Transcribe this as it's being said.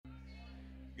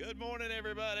Good morning,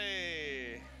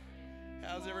 everybody.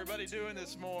 How's everybody doing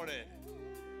this morning?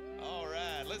 All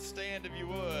right, let's stand if you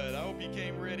would. I hope you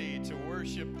came ready to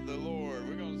worship the Lord.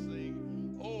 We're going to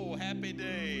sing, "Oh, Happy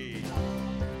Day."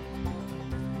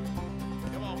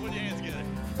 Come on, put your hands together.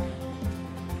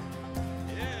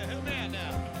 Yeah, help me out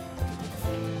now.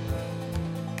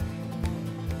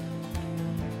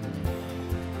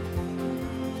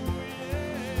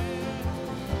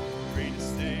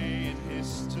 Greatest day in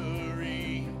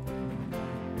history.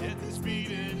 Death is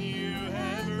beaten, you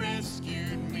have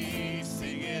rescued me.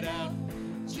 Sing it out,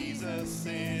 Jesus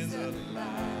is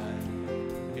alive.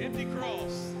 Empty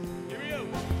cross, here we go.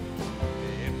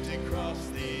 The empty cross,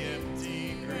 the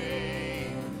empty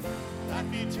grave.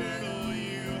 Life eternal,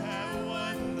 you have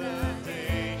won the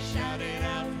day. Shout it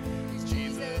out,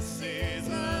 Jesus is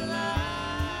alive.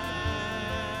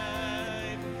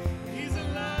 He's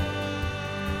alive.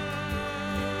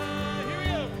 Here we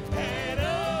go. And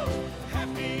oh,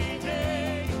 happy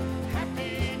day,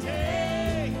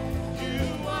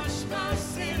 you wash my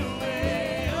sin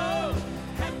away. Oh,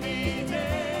 happy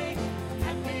day,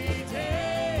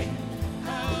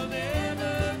 I'll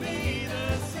never be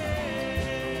the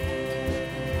same.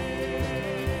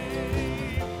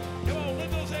 Come on,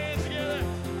 put those hands together.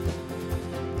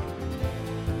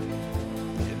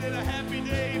 Isn't it a happy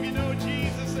day if you know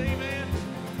Jesus? Amen.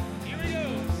 Here he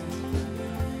goes.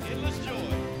 Endless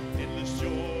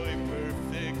joy,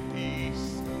 perfect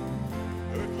peace.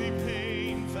 Earthly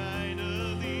pain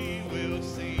finally will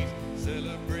cease.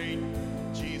 Celebrate,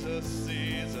 Jesus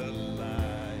is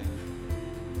alive.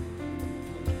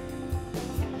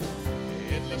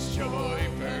 Endless joy,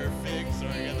 perfect.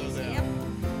 Sorry, I got those out.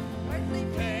 Earthly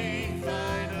Pain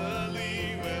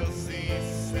finally will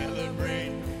cease.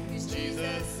 Celebrate,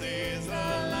 Jesus is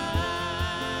alive.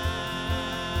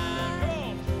 Come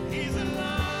on, he's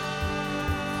alive.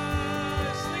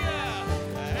 Sing it out.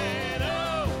 And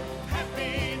oh,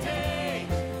 happy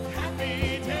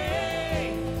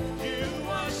day, you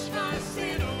wash my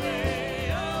sin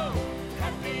away. Oh,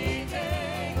 happy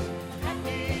day,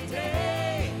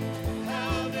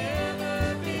 I'll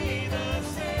never be the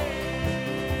same.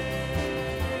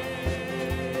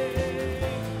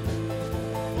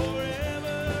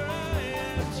 Forever I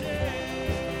am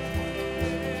changed.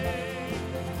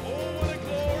 Oh, what a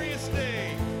glorious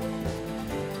day.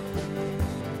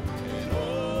 And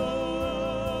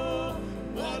oh,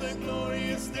 what a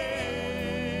glorious day.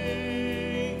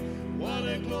 What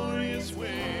a glorious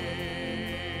way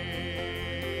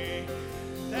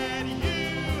that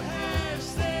you have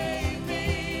saved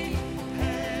me.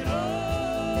 And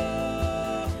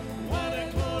oh, what a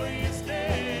glorious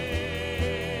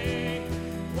day.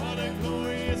 What a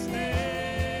glorious day.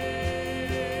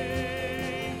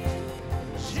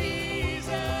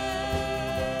 Jesus.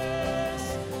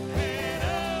 And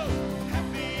oh,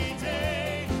 happy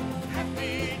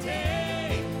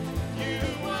day, you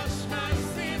wash my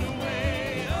sin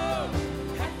away. Oh,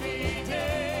 happy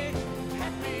day,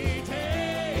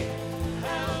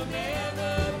 I'll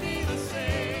never be the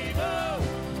same. Oh,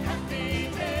 happy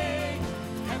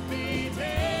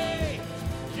day,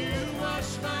 you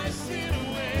wash my sin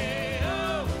away.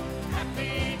 Oh,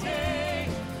 happy day,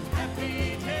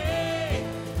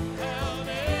 I'll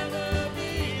never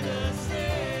be the same.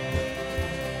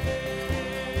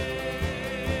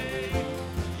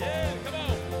 Yeah, come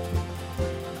on.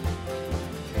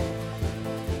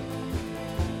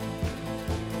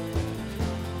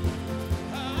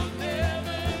 I'll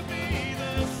never be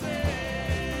the same.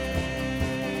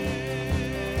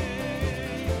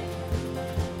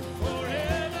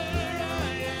 Forever I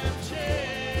am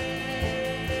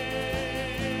changed.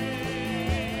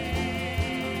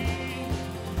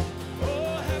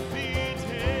 Oh, happy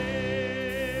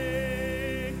day.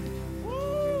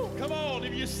 Woo! Come on,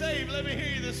 if you're saved, let me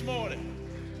hear you this morning.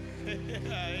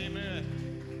 Amen.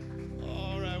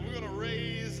 All right, we're going to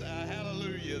raise a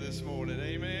hallelujah this morning.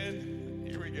 Amen.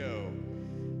 Here we go.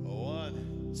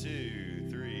 1, 2,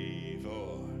 3,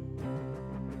 4.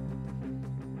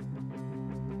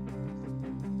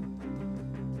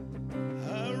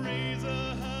 I raise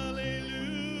a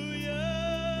hallelujah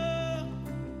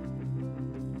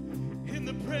in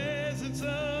the presence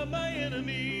of my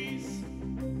enemies.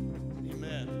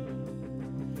 Amen.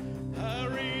 I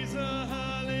raise a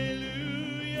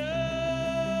hallelujah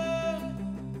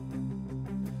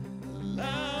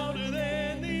louder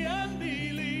than the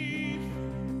unbelief.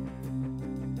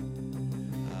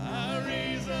 I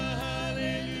raise a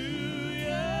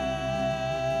hallelujah.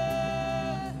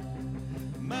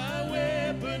 My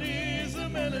weapon is a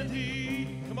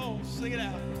melody. Come on, sing it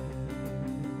out.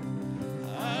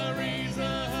 I raise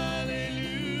a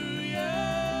hallelujah.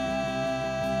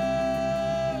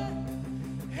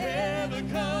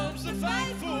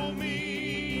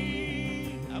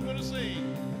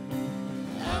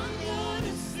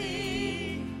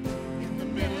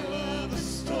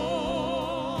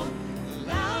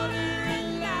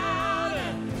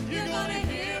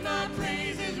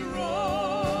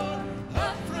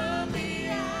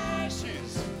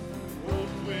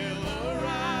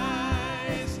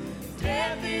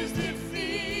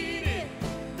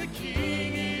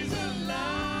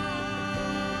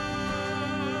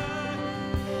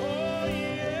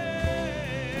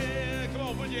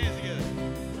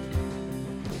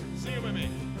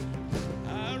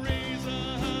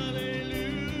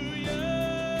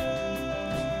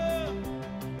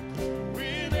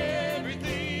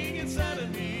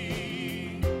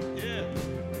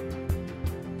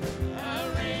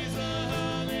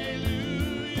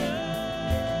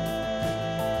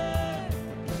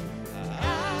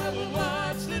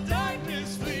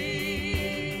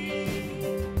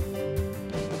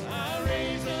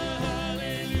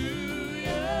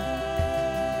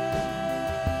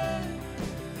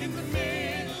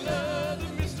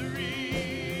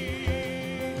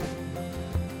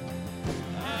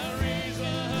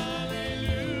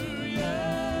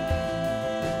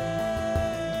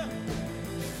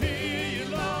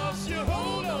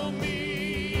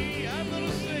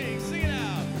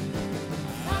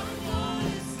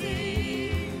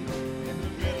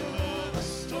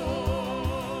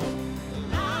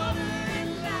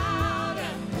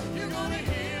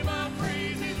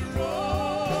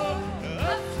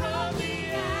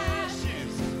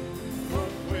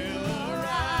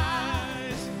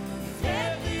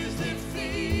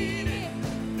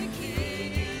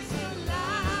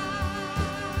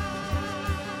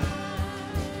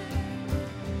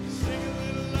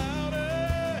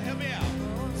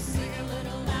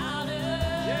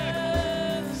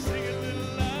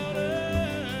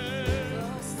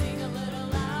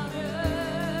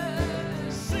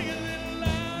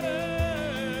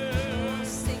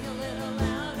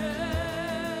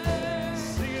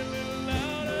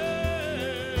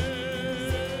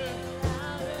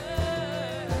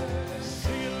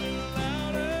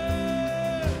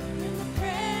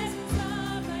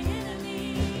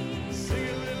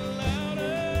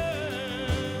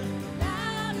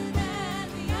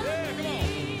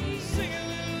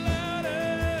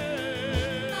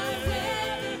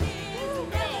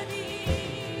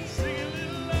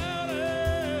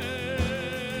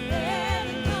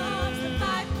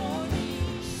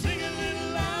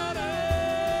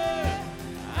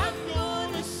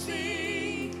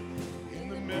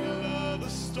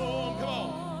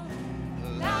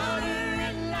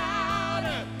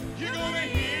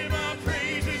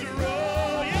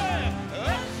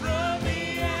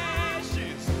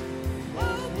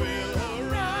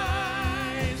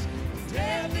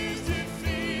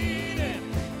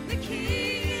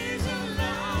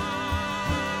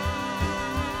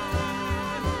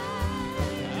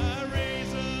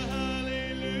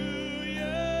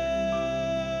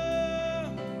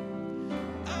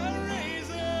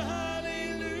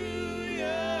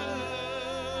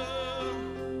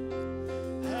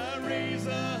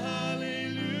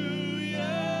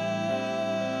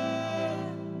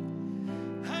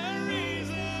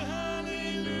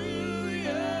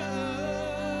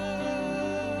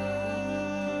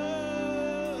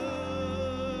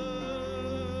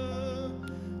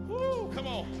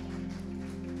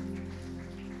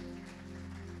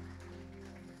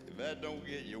 don't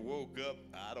get you woke up,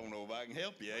 I don't know if I can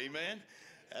help you. Amen.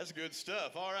 That's good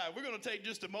stuff. All right, we're going to take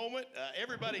just a moment.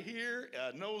 Everybody here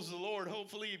knows the Lord.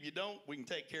 Hopefully, if you don't, we can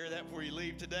take care of that before you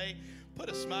leave today. Put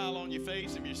a smile on your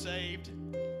face if you're saved.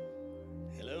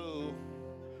 Hello.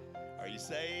 Are you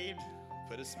saved?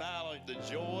 Put a smile on. The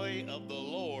joy of the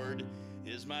Lord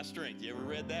is my strength. You ever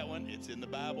read that one? It's in the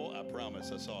Bible. I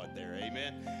promise I saw it there.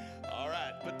 Amen. All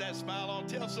right, put that smile on.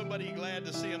 Tell somebody you're glad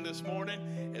to see him this morning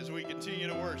as we continue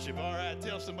to worship. All right,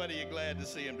 tell somebody you're glad to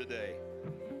see him today.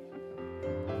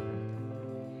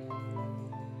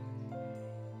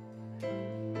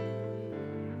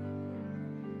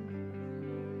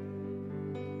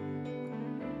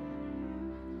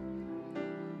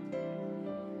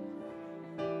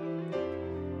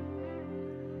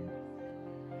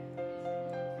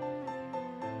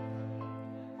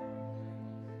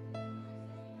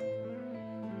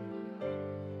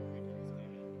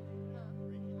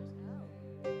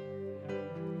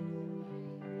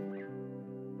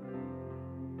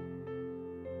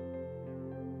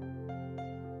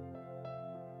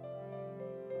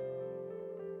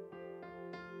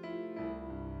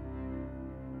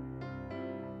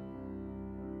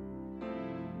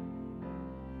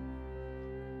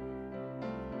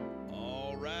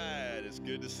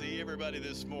 Good to see everybody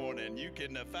this morning. You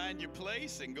can find your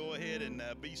place and go ahead and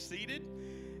be seated.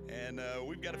 And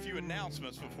we've got a few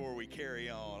announcements before we carry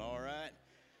on, all right?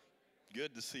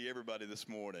 Good to see everybody this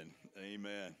morning.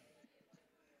 Amen.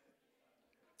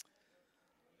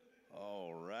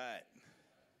 All right.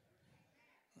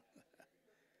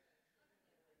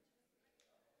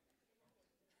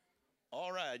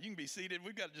 All right, you can be seated.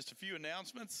 We've got just a few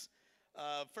announcements.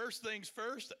 First things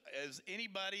first, is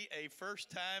anybody a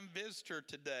first-time visitor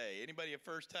today? Anybody a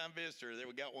first-time visitor? There,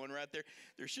 we got one right there.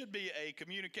 There should be a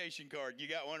communication card. You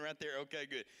got one right there? Okay,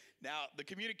 good. Now, the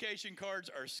communication cards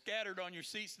are scattered on your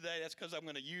seats today. That's because I'm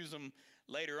going to use them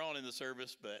later on in the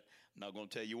service, but I'm not going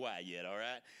to tell you why yet, all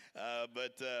right?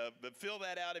 But fill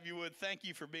that out if you would. Thank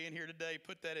you for being here today.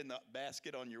 Put that in the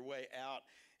basket on your way out.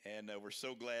 And we're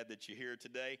so glad that you're here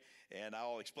today. And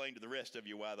I'll explain to the rest of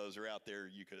you why those are out there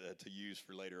you could to use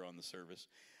for later on the service.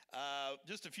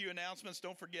 Just a few announcements.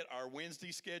 Don't forget our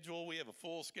Wednesday schedule. We have a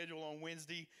full schedule on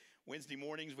Wednesday. Wednesday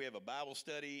mornings, we have a Bible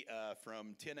study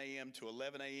from 10 a.m. to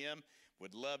 11 a.m.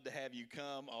 Would love to have you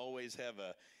come. Always have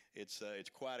it's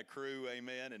quite a crew,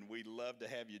 amen, and we'd love to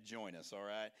have you join us, all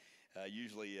right?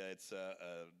 Usually it's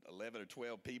 11 or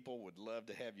 12 people. Would love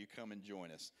to have you come and join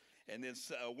us. And then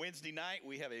Wednesday night,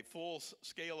 we have a full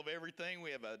scale of everything.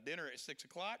 We have a dinner at 6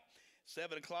 o'clock.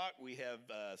 7 o'clock, we have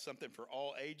something for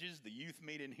all ages. The youth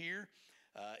meet in here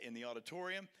in the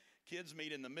auditorium. Kids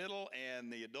meet in the middle,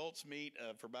 and the adults meet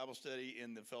for Bible study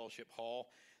in the fellowship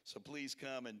hall. So please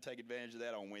come and take advantage of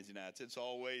that on Wednesday nights. It's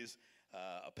always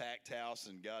a packed house,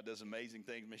 and God does amazing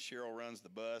things. Miss Cheryl runs the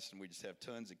bus, and we just have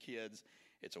tons of kids.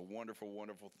 It's a wonderful,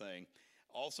 wonderful thing.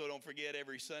 Also, don't forget,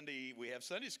 every Sunday we have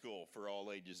Sunday school for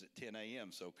all ages at 10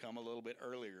 a.m., so come a little bit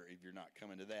earlier if you're not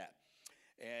coming to that.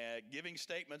 Giving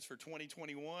statements for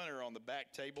 2021 are on the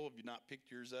back table. If you've not picked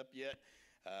yours up yet,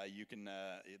 you can.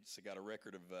 It's got a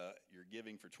record of your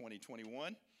giving for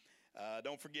 2021.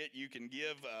 Don't forget, you can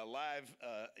give live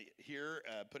here,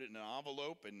 put it in an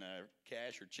envelope in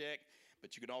cash or check,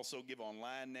 but you can also give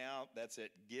online now. That's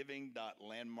at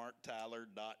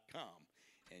giving.landmarktyler.com.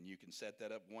 And you can set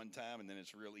that up one time, and then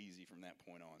it's real easy from that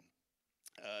point on.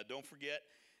 Don't forget,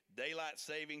 daylight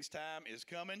savings time is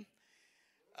coming.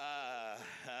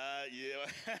 Yeah.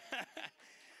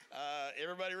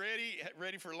 Everybody ready?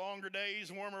 Ready for longer days,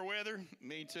 warmer weather?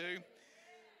 Me too.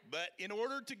 But in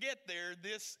order to get there,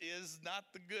 this is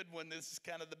not the good one. This is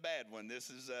kind of the bad one. This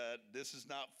is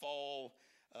not fall.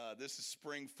 This is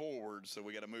spring forward. So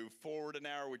we got to move forward an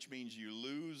hour, which means you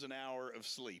lose an hour of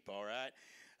sleep. All right.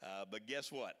 But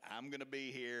guess what? I'm going to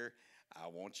be here. I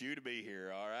want you to be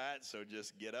here, all right? So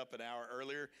just get up an hour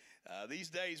earlier. These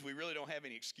days, we really don't have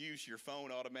any excuse. Your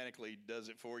phone automatically does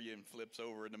it for you and flips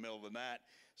over in the middle of the night.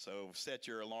 So set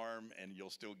your alarm, and you'll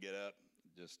still get up.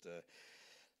 Just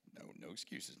no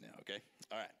excuses now, okay?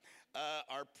 All right.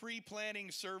 Our pre-planning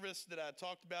service that I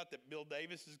talked about that Bill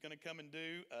Davis is going to come and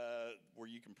do, where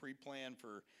you can pre-plan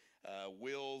for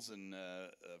wills and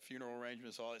funeral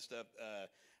arrangements, all that stuff.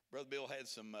 Brother Bill had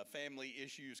some family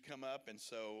issues come up, and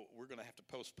so we're going to have to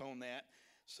postpone that.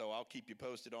 So I'll keep you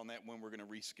posted on that when we're going to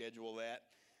reschedule that.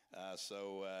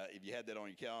 So if you had that on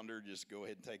your calendar, just go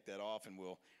ahead and take that off, and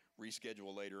we'll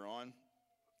reschedule later on.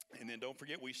 And then don't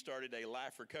forget, we started a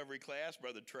life recovery class.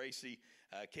 Brother Tracy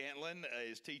Cantlin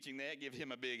is teaching that. Give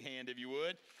him a big hand if you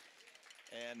would.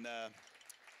 And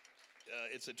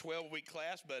it's a 12-week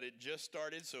class, but it just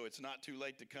started, so it's not too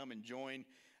late to come and join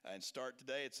and start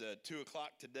today. It's 2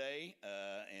 o'clock today,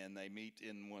 and they meet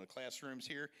in one of the classrooms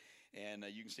here. And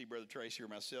you can see Brother Tracy or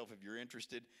myself if you're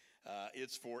interested.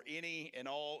 It's for any and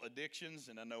all addictions.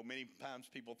 And I know many times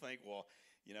people think, well,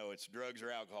 you know, it's drugs or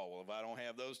alcohol. Well, if I don't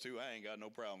have those two, I ain't got no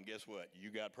problem. Guess what?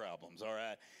 You got problems, all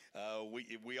right?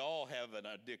 We all have an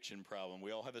addiction problem.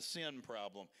 We all have a sin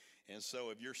problem. And so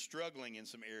if you're struggling in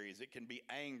some areas, it can be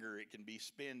anger, it can be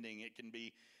spending, it can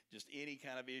be just any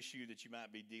kind of issue that you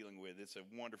might be dealing with. It's a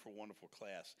wonderful, wonderful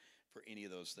class for any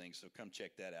of those things. So come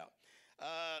check that out.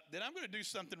 Then I'm going to do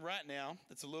something right now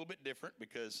that's a little bit different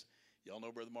because y'all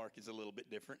know Brother Mark is a little bit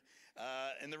different.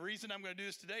 And the reason I'm going to do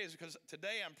this today is because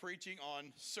today I'm preaching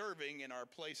on serving in our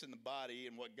place in the body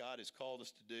and what God has called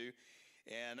us to do.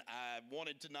 And I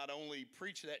wanted to not only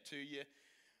preach that to you,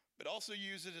 but also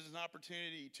use it as an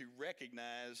opportunity to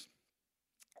recognize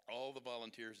all the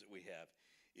volunteers that we have.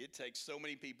 It takes so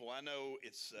many people. I know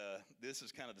this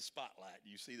is kind of the spotlight.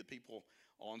 You see the people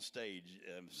on stage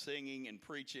singing and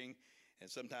preaching. And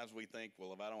sometimes we think,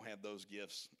 well, if I don't have those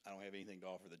gifts, I don't have anything to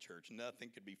offer the church. Nothing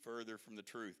could be further from the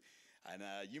truth. And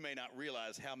you may not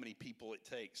realize how many people it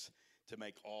takes to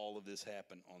make all of this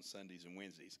happen on Sundays and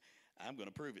Wednesdays. I'm going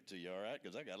to prove it to you, all right,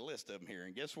 because I got a list of them here.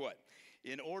 And guess what?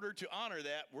 In order to honor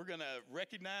that, we're going to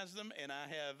recognize them. And I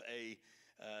have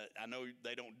I know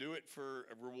they don't do it for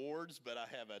rewards, but I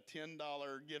have a $10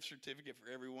 gift certificate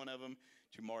for every one of them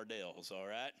to Mardell's, all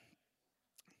right?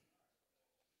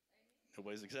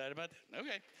 Nobody's excited about that?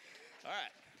 Okay.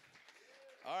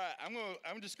 All right.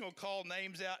 I'm just going to call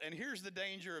names out. And here's the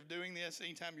danger of doing this.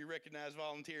 Anytime you recognize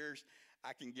volunteers,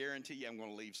 I can guarantee you I'm going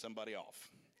to leave somebody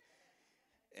off.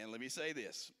 And let me say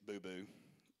this, boo-boo.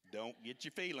 Don't get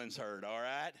your feelings hurt, all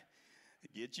right?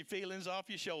 Get your feelings off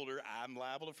your shoulder. I'm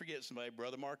liable to forget somebody.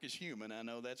 Brother Mark is human. I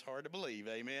know that's hard to believe,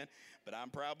 amen? But I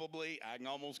can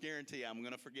almost guarantee I'm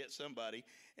going to forget somebody.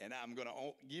 And I'm going to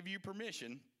give you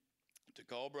permission to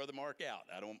call Brother Mark out.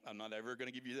 I'm not ever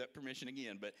going to give you that permission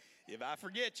again. But if I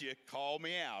forget you, call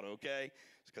me out, okay?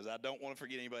 Because I don't want to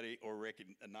forget anybody or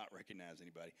not recognize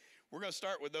anybody. We're going to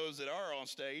start with those that are on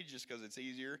stage just because it's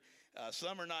easier.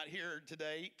 Some are not here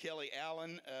today. Kelly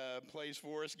Allen plays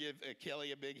for us. Give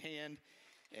Kelly a big hand.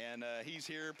 And he's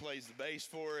here, plays the bass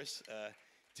for us,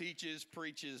 teaches,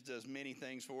 preaches, does many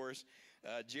things for us.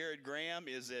 Jared Graham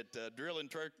is at drill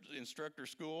instructor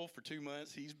school for 2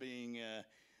 months. He's being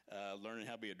learning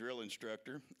how to be a drill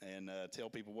instructor and tell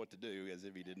people what to do, as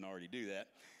if he didn't already do that.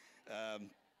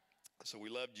 So we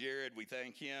love Jared. We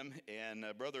thank him. And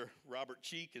Brother Robert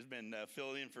Cheek has been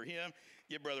filling in for him.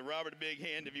 Give Brother Robert a big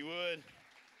hand if you would.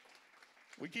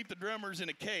 We keep the drummers in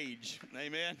a cage.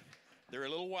 Amen. They're a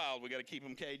little wild. We got to keep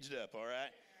them caged up, all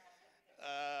right?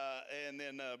 And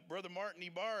then Brother Martin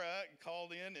Ibarra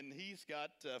called in, and he's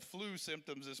got flu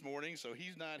symptoms this morning, so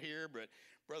he's not here. But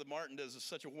Brother Martin does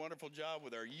such a wonderful job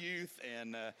with our youth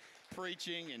and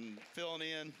preaching and filling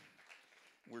in.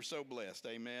 We're so blessed,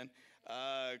 amen.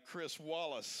 Chris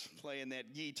Wallace playing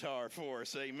that guitar for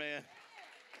us, amen.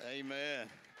 Amen.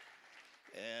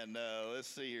 And let's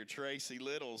see here, Tracy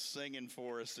Little's singing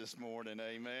for us this morning,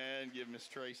 amen. Give Miss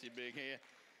Tracy a big hand.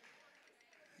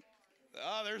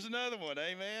 Oh, there's another one.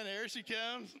 Amen. Here she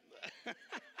comes.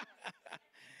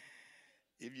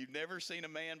 If you've never seen a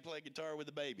man play guitar with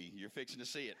a baby, you're fixing to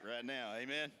see it right now.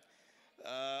 Amen.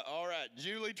 All right.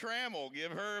 Julie Trammell,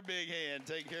 give her a big hand.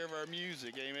 Take care of our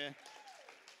music. Amen.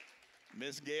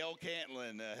 Miss Gail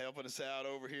Cantlin helping us out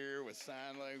over here with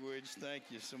sign language. Thank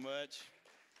you so much.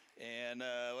 And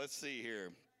let's see here.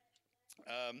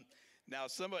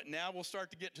 Now we'll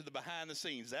start to get to the behind the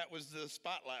scenes. That was the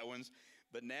spotlight ones.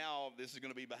 But now this is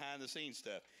going to be behind the scenes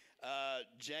stuff.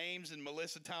 James and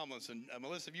Melissa Tomlinson.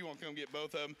 Melissa, if you want to come get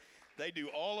both of them. They do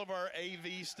all of our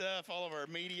AV stuff, all of our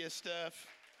media stuff.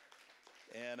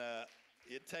 And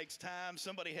it takes time.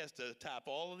 Somebody has to type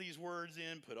all of these words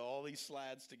in, put all these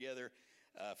slides together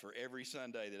for every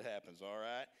Sunday that happens, all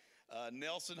right?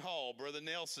 Nelson Hall, Brother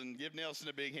Nelson. Give Nelson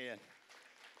a big hand.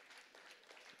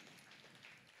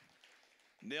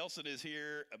 Nelson is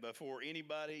here before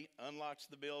anybody, unlocks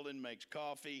the building, makes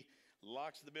coffee,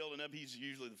 locks the building up. He's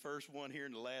usually the first one here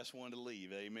and the last one to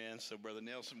leave. Amen. So, Brother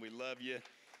Nelson, we love you.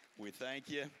 We thank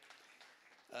you.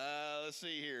 Let's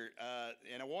see here.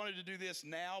 And I wanted to do this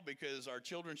now because our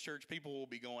children's church people will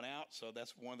be going out. So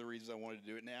that's one of the reasons I wanted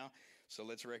to do it now. So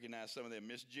let's recognize some of them.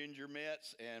 Miss Ginger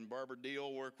Metz and Barbara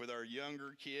Deal work with our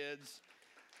younger kids.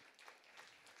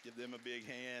 Give them a big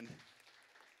hand.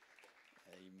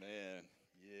 Amen.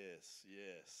 Yes,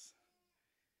 yes.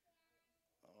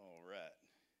 All right.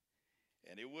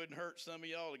 And it wouldn't hurt some of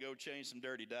y'all to go change some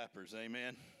dirty diapers.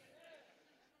 Amen.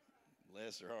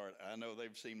 Bless their heart. I know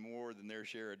they've seen more than their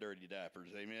share of dirty diapers.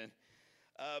 Amen.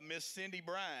 Miss Cindy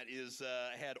Bryant is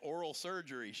had oral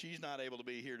surgery. She's not able to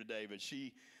be here today, but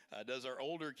she does our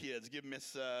older kids. Give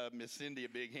Miss Cindy a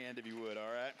big hand if you would,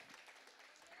 all right?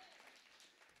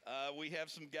 We have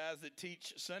some guys that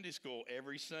teach Sunday school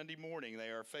every Sunday morning. They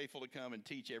are faithful to come and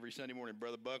teach every Sunday morning.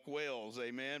 Brother Buck Wells,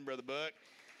 amen. Brother Buck,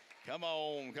 come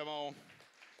on, come on.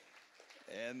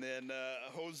 And then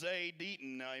Jose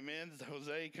Deaton, amen.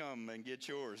 Jose, come and get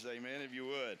yours, amen, if you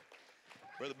would.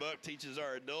 Brother Buck teaches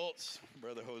our adults.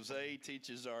 Brother Jose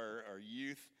teaches our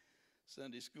youth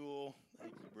Sunday school.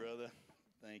 Thank you, brother.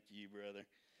 Thank you, brother.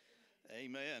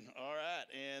 Amen. All right,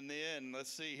 and then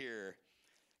let's see here.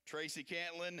 Tracy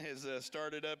Cantlin has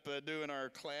started up doing our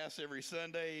class every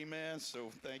Sunday, amen. So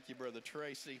thank you, Brother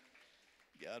Tracy.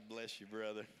 God bless you,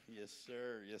 brother. Yes,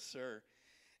 sir. Yes, sir.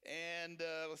 And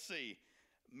let's see.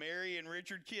 Mary and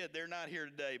Richard Kidd, they're not here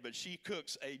today, but she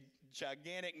cooks a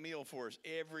gigantic meal for us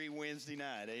every Wednesday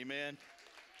night, amen.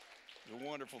 It's a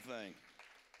wonderful thing.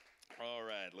 All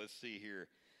right, let's see here.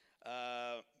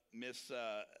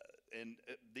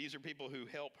 These are people who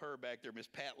help her back there. Miss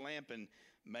Pat Lampin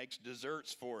makes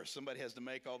desserts for us. Somebody has to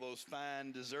make all those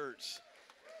fine desserts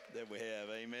that we have,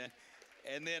 amen.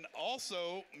 And then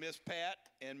also Miss Pat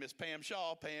and Miss Pam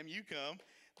Shaw. Pam, you come.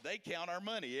 They count our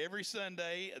money every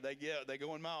Sunday. They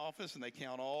go in my office and they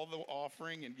count all the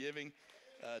offering and giving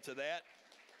to that.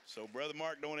 So Brother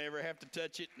Mark don't ever have to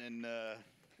touch it and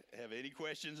have any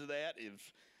questions of that.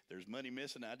 If there's money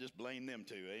missing, I just blame them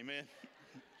too. Amen.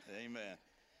 Amen.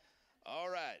 All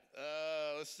right.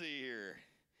 Let's see here.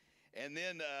 And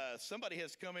then somebody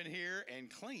has to come in here and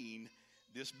clean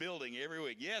this building every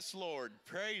week. Yes, Lord.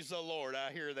 Praise the Lord.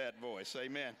 I hear that voice.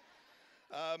 Amen.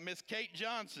 Miss Kate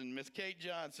Johnson. Miss Kate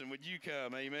Johnson, would you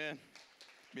come? Amen.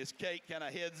 Miss Kate kind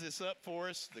of heads this up for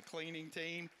us, the cleaning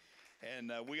team.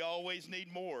 And we always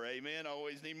need more. Amen.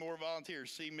 Always need more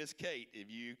volunteers. See Miss Kate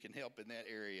if you can help in that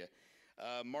area.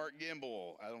 Mark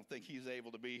Gimble. I don't think he's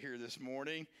able to be here this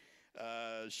morning.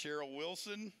 Cheryl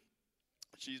Wilson.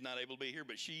 She's not able to be here,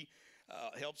 but she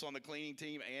helps on the cleaning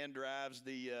team and drives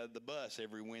the bus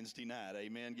every Wednesday night.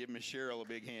 Amen. Give Miss Cheryl a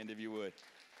big hand if you would.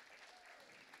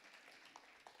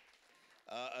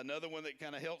 Another one that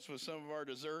kind of helps with some of our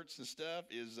desserts and stuff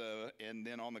is, and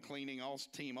then on the cleaning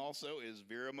team also is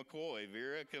Vera McCoy.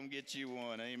 Vera, come get you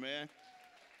one. Amen.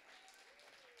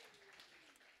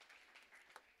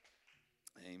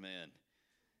 Amen.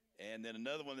 And then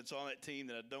another one that's on that team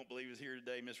that I don't believe is here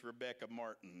today, Miss Rebecca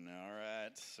Martin. All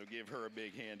right, so give her a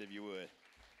big hand if you would.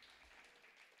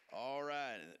 All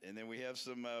right, and then we have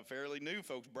some fairly new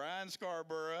folks. Brian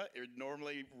Scarborough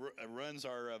normally runs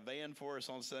our van for us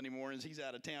on Sunday mornings. He's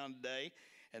out of town today.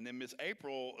 And then Miss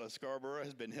April Scarborough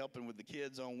has been helping with the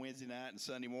kids on Wednesday night and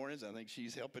Sunday mornings. I think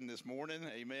she's helping this morning.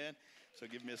 Amen. So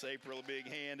give Miss April a big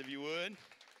hand if you would.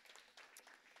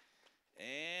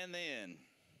 And then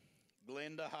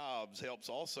Glenda Hobbs helps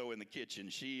also in the kitchen.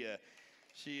 She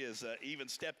has even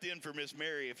stepped in for Miss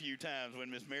Mary a few times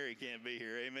when Miss Mary can't be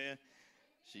here. Amen.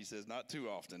 She says not too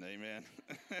often. Amen.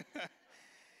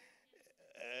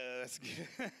 That's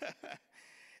good.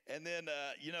 And then,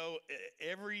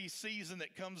 every season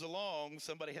that comes along,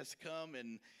 somebody has to come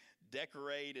and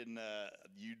decorate, and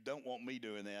you don't want me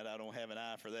doing that. I don't have an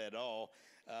eye for that at all.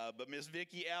 But Miss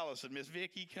Vicki Allison, Miss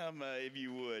Vicki, come if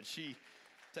you would. She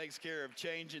takes care of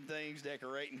changing things,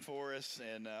 decorating for us,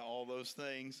 and all those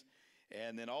things.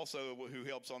 And then also who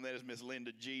helps on that is Miss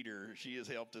Linda Jeter. She has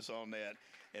helped us on that.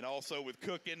 And also with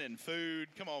cooking and food.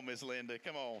 Come on, Miss Linda,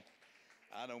 come on.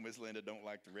 I know Miss Linda don't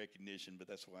like the recognition, but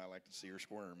that's why I like to see her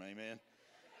squirm. Amen.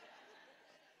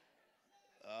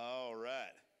 All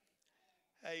right.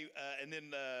 Hey, and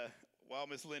then while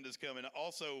Miss Linda's coming,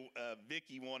 also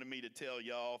Vicki wanted me to tell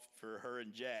y'all, for her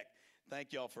and Jack,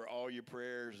 thank y'all for all your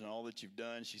prayers and all that you've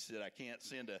done. She said, I can't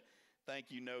send a thank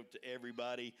you note to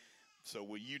everybody. So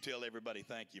will you tell everybody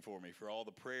thank you for me, for all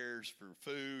the prayers, for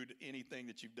food, anything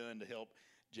that you've done to help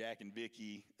Jack and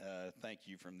Vicki. Thank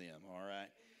you from them. All right.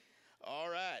 All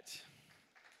right.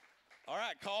 All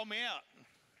right, call me out.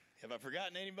 Have I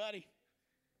forgotten anybody?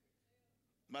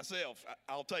 Myself.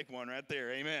 I'll take one right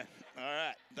there. Amen. All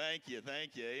right. Thank you.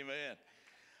 Thank you. Amen.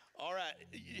 All right.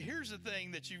 Here's the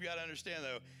thing that you've got to understand,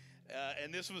 though,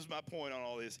 and this was my point on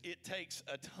all this. It takes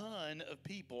a ton of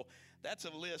people. That's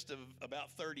a list of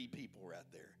about 30 people right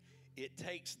there. It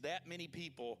takes that many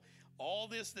people. All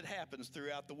this that happens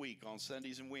throughout the week on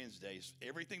Sundays and Wednesdays,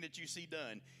 everything that you see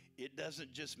done, it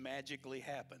doesn't just magically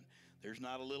happen. There's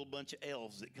not a little bunch of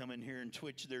elves that come in here and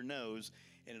twitch their nose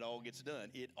and it all gets done.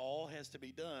 It all has to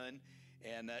be done,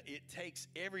 and it takes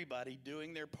everybody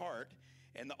doing their part.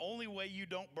 And the only way you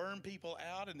don't burn people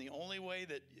out and the only way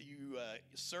that you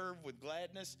serve with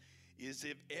gladness is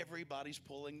if everybody's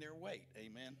pulling their weight.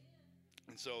 Amen.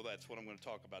 And so that's what I'm going to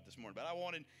talk about this morning. But I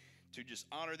wanted to just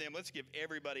honor them. Let's give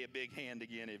everybody a big hand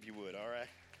again, if you would, all right?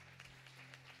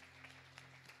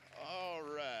 All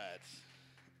right.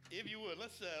 If you would,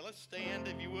 let's stand,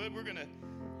 if you would. We're going to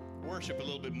worship a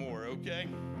little bit more, okay?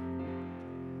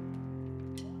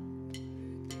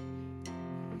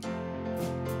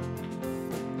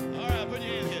 All right, put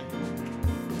your hands together.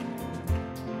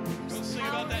 Go sing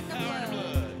about that power in the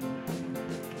blood.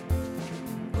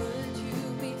 Would you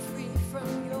be free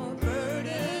from your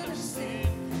burden of sin?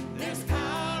 There's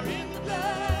power in the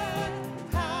blood,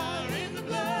 power in the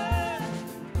blood.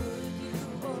 Would you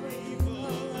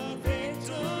hold a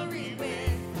victory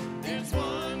when there's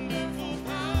wonderful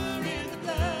power in the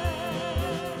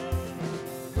blood?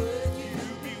 Would you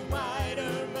be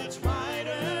whiter, much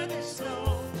whiter than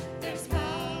snow? There's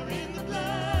power in the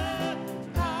blood,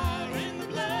 power in the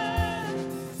blood.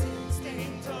 Sin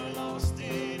stains are lost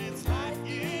in its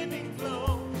life-giving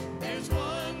flow. There's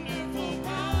wonderful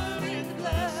power in the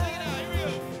blood. Sing it out, here we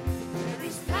go. There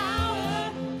is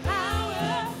power,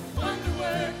 power,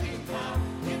 wonder-working power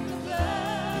in the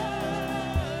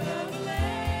blood of the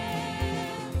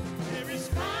Lamb. There is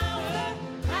power,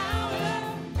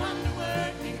 power,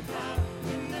 wonder-working power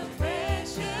in the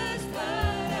precious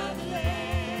blood of the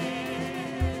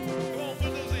Lamb. Come on,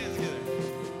 put those hands together.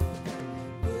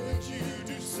 Would you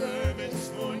do service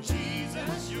for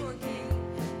Jesus, your King?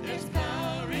 There's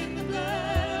power in the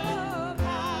blood,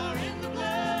 power in the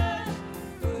blood.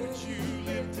 Would you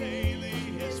live daily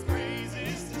His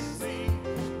praises to sing?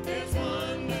 There's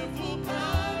wonderful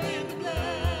power in the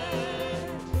blood.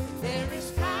 There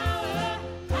is power,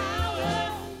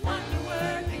 power,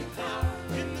 wonder-working power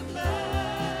in the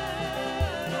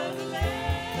blood of the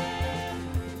Lamb.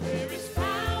 There is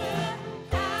power,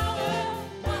 power,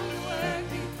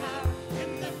 wonder-working power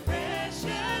in the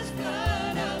precious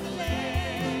blood of the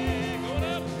Lamb. Going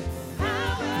up.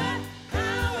 Power,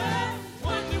 power,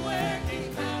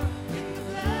 wonder-working power in the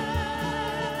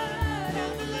blood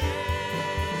of the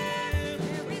Lamb.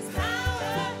 There is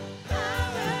power,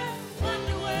 power,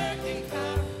 wonder-working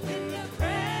power in the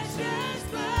precious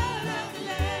blood of the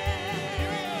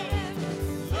Lamb.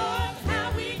 Lord, how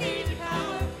we need your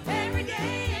power every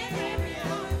day and every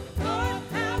hour. Lord,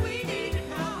 how we need your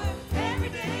power every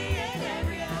day and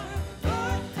every hour.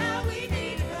 Lord, how we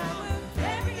need your power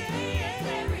every day and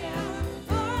every hour.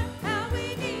 Lord, how we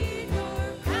need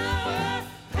your power,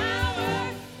 power,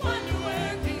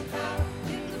 wonder-working power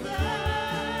in the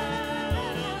blood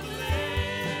of the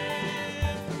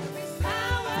Lamb. There is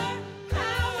power,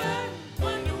 power,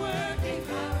 wonder-working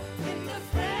power in the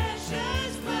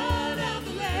precious blood of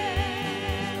the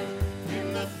Lamb. In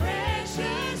the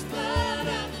precious blood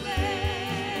of the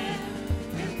Lamb.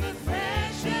 In the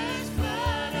precious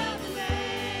blood of the Lamb.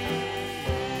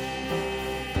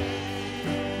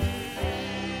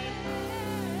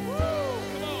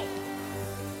 Come on.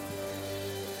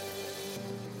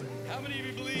 How many of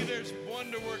you believe there's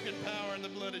wonder-working power in the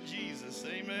blood of Jesus?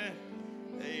 Amen.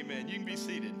 Amen. You can be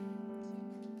seated.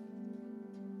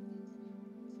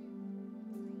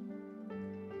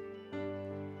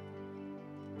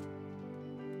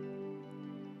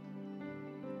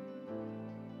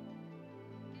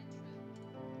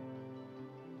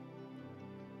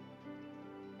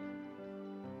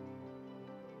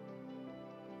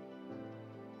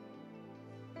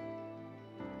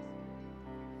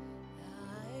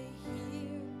 I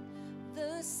hear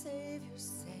the Savior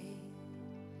say,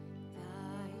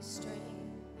 thy strength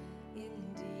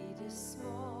indeed is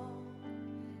small.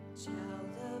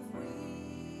 Child of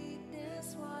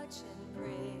weakness, watch and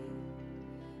pray.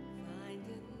 Find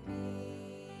in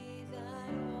me thy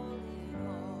all in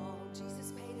all.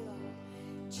 Jesus paid it all.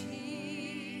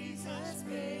 Jesus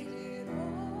paid it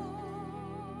all.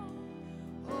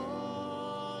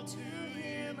 All to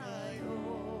Him I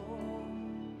owe.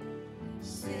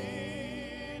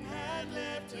 Sin had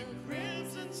left a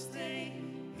crimson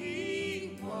stain.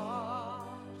 He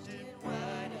washed it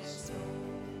white as snow.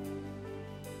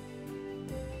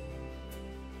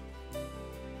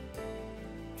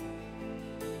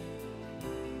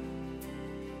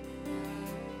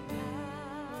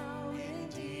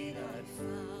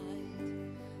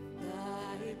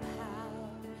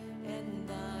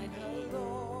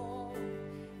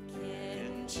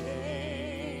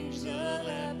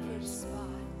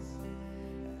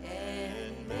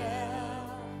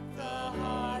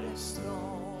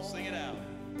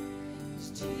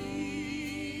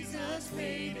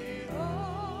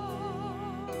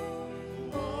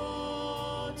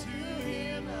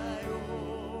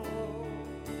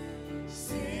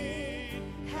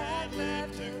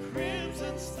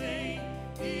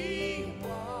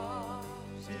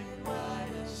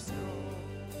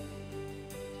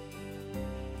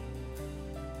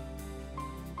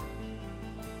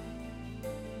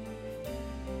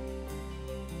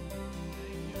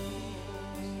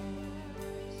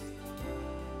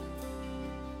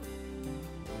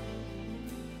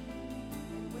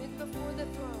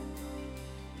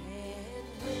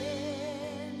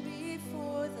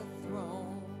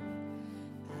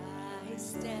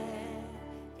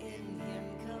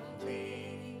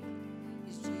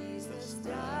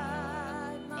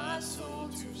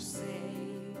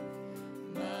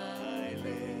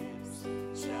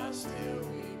 still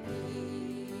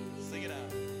remains. Sing it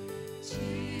out.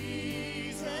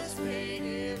 Jesus paid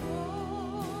it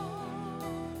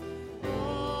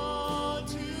all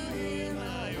to Him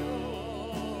I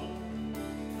owe.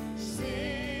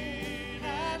 Sin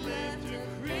had left a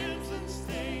crimson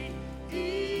stain,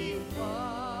 He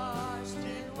washed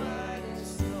it white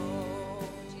as snow.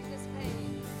 Jesus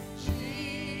paid.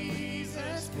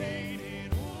 Jesus paid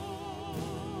it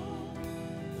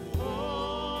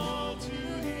all to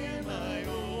Him I owe.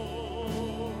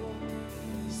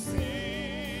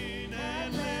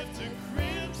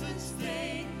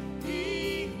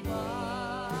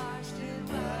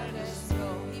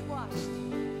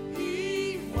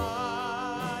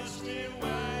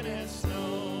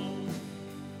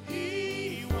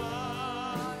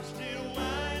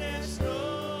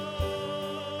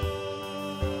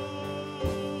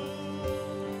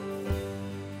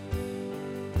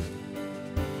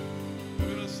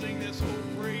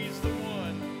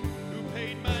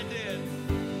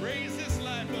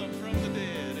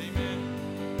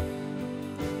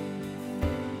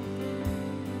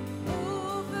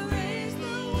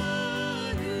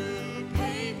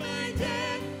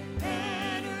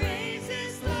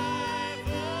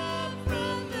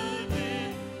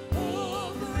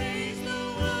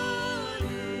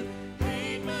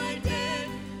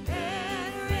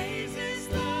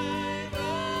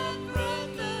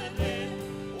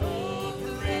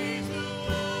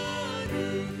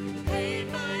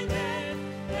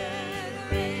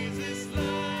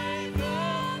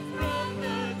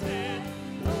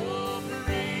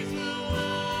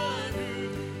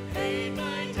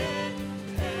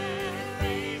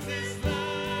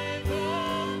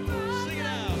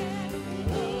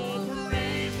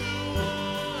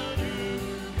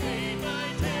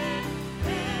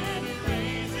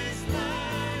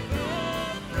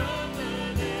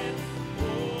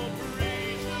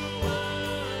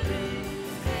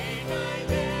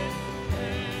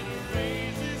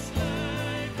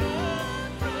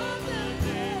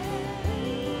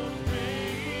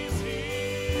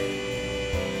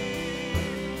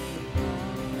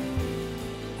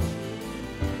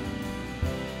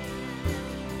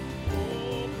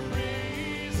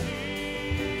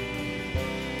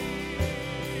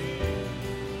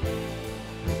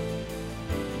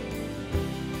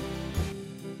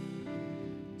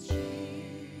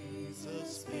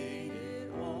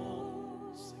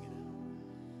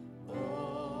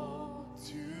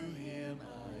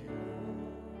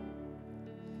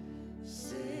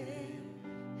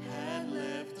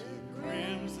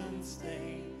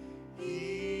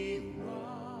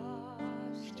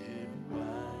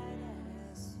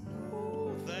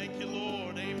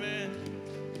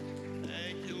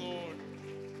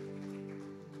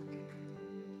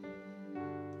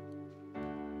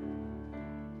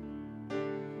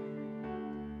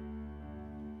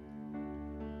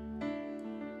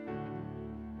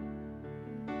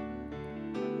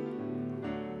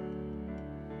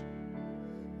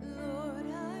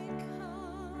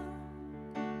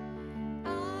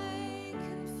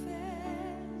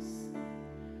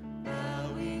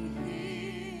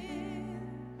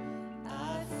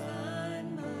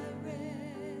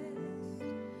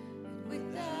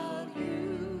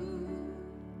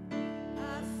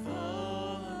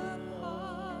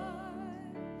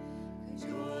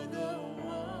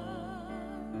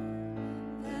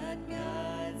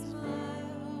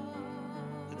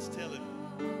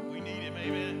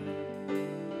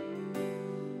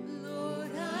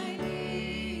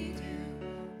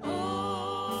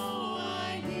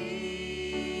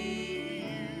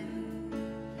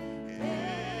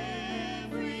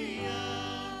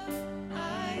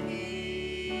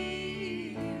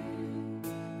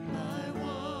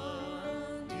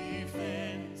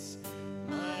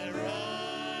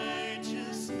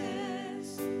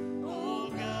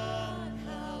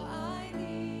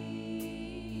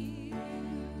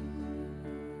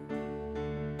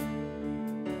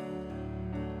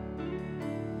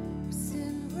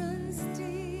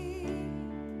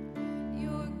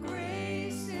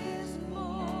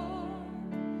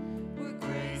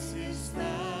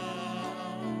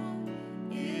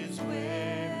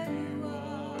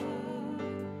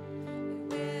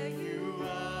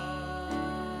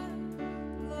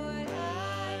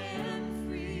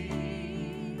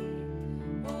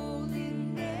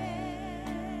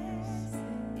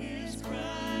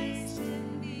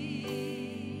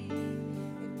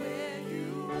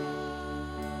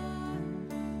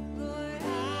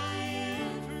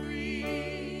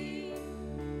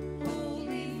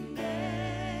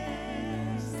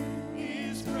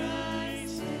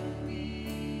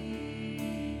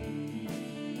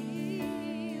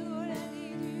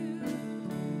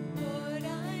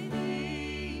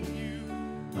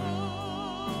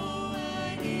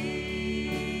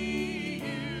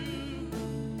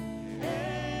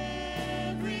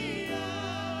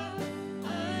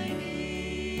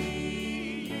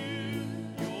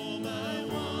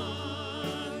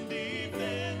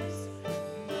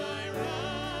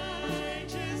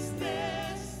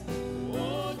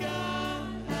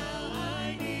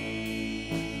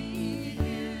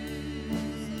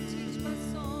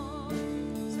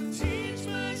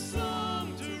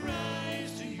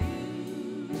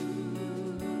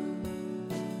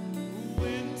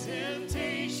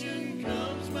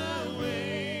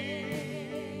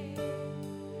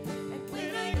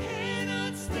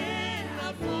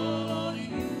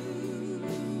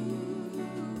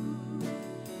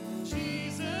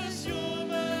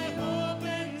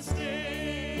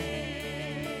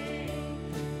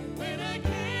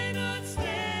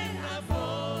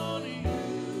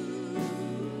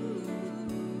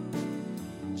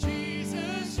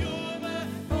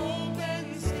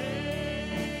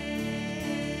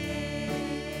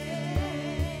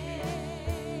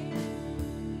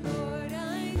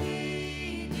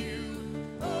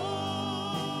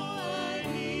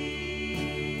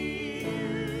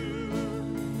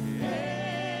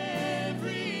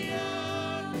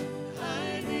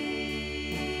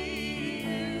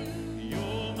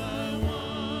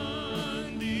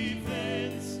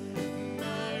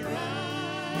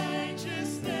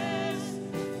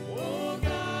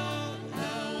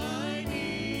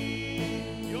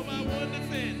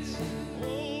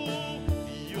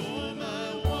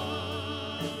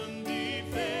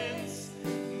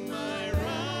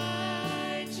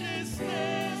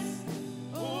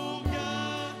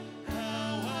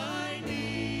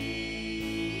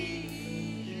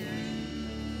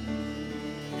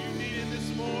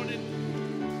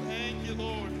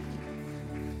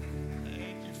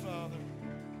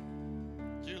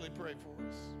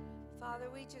 Father,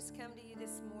 we just come to you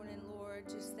this morning, Lord,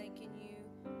 just thanking you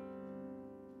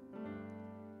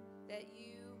that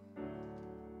you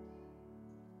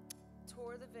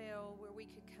tore the veil where we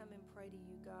could come and pray to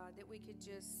you, God, that we could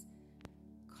just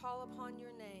call upon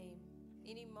your name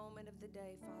any moment of the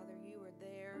day, Father. You are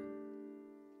there.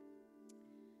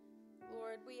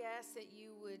 Lord, we ask that you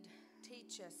would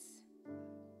teach us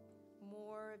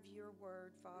more of your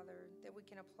word, Father, that we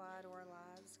can apply to our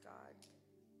lives, God.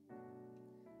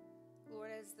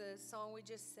 Lord, as the song we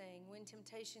just sang, when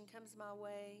temptation comes my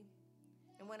way,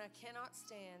 and when I cannot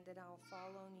stand, that I'll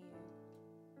fall on you.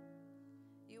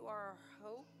 You are our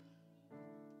hope.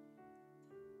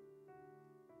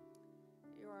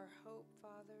 You are our hope,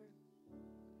 Father,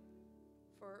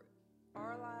 for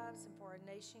our lives and for our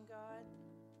nation, God.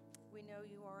 We know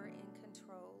you are in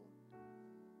control.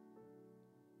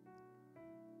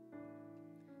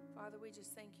 Father, we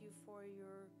just thank you for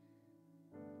your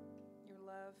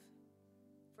love,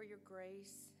 for your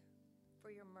grace, for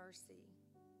your mercy,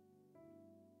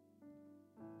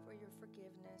 for your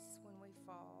forgiveness when we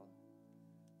fall.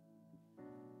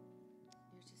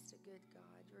 You're just a good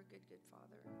God. You're a good, good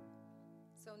Father.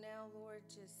 So now, Lord,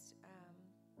 just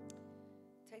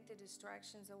take the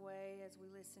distractions away as we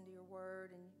listen to your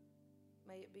word, and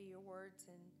may it be your words,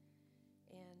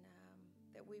 and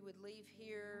that we would leave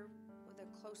here with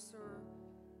a closer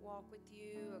walk with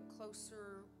you, a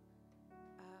closer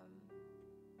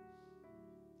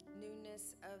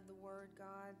newness of the word,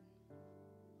 God.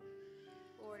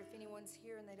 Lord, if anyone's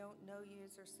here and they don't know you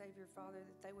as their Savior, Father,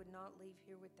 that they would not leave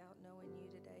here without knowing you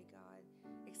today, God,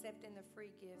 except in the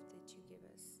free gift that you give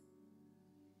us.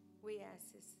 We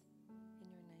ask this in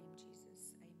your name,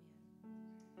 Jesus. Amen.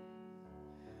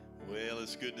 Well,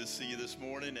 it's good to see you this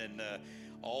morning, and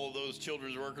all of those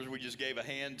children's workers we just gave a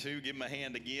hand to, give them a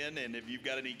hand again, and if you've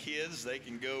got any kids, they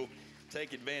can go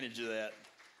take advantage of that.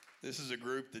 This is a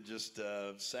group that just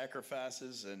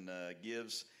sacrifices and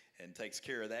gives and takes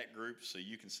care of that group, so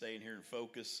you can stay in here and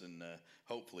focus, and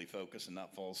hopefully focus and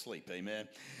not fall asleep. Amen.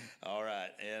 All right,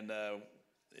 and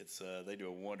they do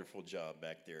a wonderful job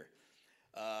back there.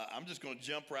 I'm just going to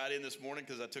jump right in this morning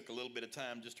because I took a little bit of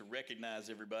time just to recognize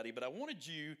everybody, but I wanted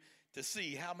you to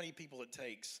see how many people it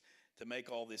takes to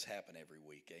make all this happen every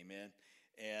week. Amen.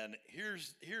 And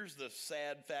here's the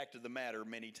sad fact of the matter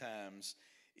many times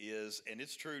is, and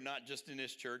it's true not just in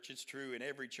this church, it's true in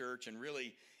every church and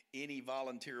really any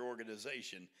volunteer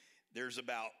organization, there's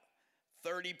about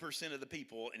 30% of the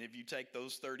people, and if you take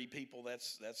those 30 people,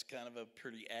 that's kind of a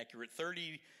pretty accurate,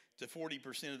 30 to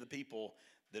 40% of the people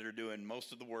that are doing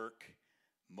most of the work,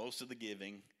 most of the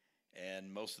giving,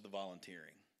 and most of the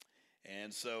volunteering.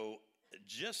 And so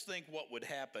just think what would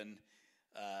happen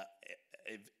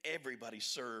if everybody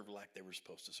served like they were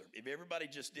supposed to serve. If everybody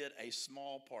just did a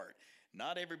small part.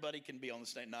 Not everybody can be on the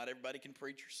stage. Not everybody can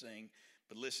preach or sing.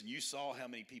 But listen, you saw how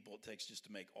many people it takes just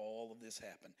to make all of this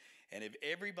happen. And if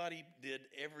everybody did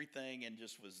everything and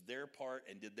just was their part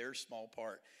and did their small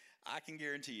part, I can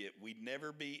guarantee you we'd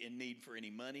never be in need for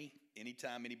any money.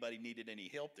 Anytime anybody needed any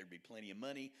help, there'd be plenty of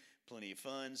money, plenty of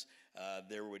funds.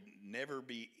 There would never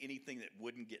be anything that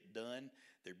wouldn't get done.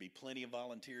 There'd be plenty of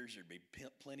volunteers. There'd be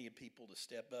plenty of people to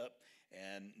step up,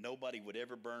 and nobody would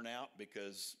ever burn out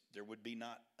because there wouldn't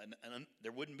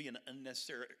be an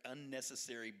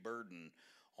unnecessary burden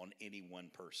on any one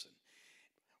person.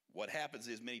 What happens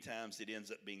is many times it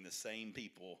ends up being the same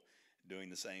people doing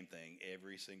the same thing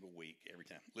every single week, every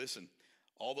time. Listen,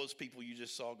 all those people you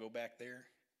just saw go back there,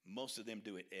 most of them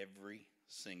do it every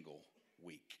single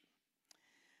week.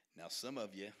 Now, some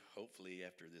of you, hopefully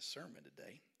after this sermon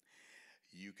today,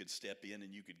 you could step in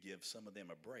and you could give some of them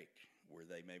a break where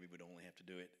they maybe would only have to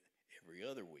do it every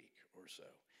other week or so.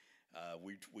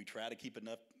 We try to keep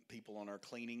enough people on our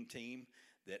cleaning team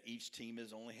that each team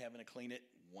is only having to clean it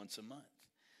once a month.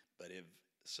 But if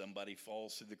somebody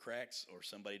falls through the cracks or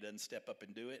somebody doesn't step up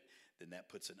and do it, then that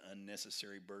puts an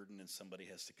unnecessary burden and somebody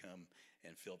has to come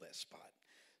and fill that spot.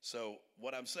 So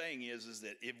what I'm saying is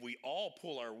that if we all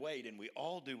pull our weight and we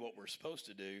all do what we're supposed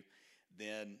to do,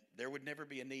 then there would never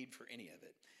be a need for any of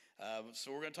it.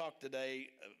 So we're going to talk today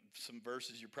some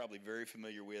verses you're probably very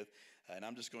familiar with, and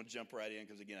I'm just going to jump right in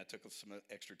because, again, I took some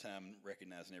extra time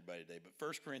recognizing everybody today. But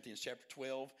 1 Corinthians chapter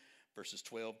 12, verses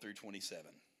 12 through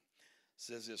 27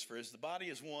 says this, "For as the body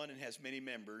is one and has many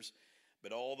members,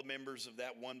 but all the members of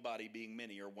that one body being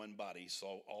many are one body,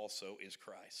 so also is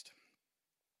Christ.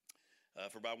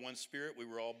 For by one Spirit we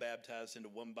were all baptized into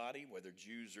one body, whether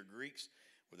Jews or Greeks,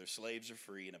 whether slaves or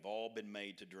free, and have all been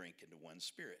made to drink into one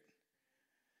Spirit.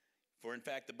 For in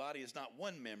fact the body is not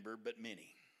one member, but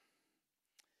many.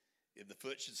 If the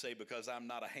foot should say, because I'm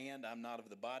not a hand, I'm not of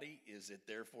the body, is it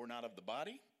therefore not of the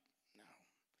body? No.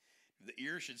 The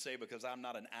ear should say, because I'm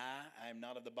not an eye, I am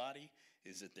not of the body,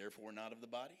 is it therefore not of the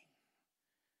body?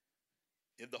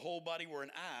 If the whole body were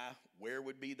an eye, where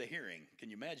would be the hearing? Can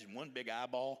you imagine one big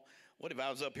eyeball? What if I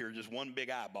was up here just one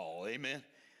big eyeball? Amen?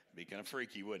 Be kind of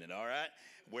freaky, wouldn't it? All right.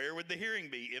 Where would the hearing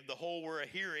be? If the whole were a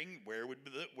hearing, where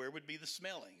would be the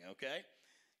smelling? Okay.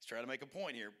 Let's try to make a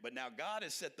point here. But now God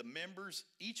has set the members,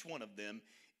 each one of them,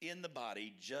 in the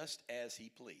body just as He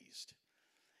pleased.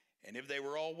 And if they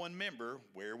were all one member,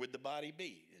 where would the body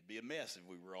be? It'd be a mess if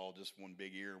we were all just one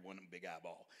big ear, one big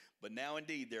eyeball. But now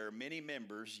indeed there are many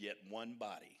members, yet one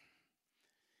body.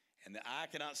 And the eye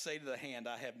cannot say to the hand,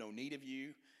 I have no need of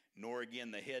you, nor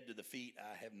again the head to the feet,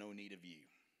 I have no need of you.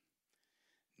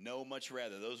 No, much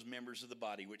rather, those members of the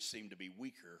body which seem to be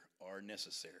weaker are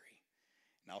necessary.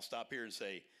 And I'll stop here and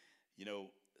say, you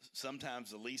know, sometimes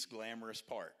the least glamorous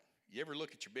part. You ever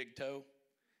look at your big toe?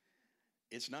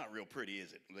 It's not real pretty,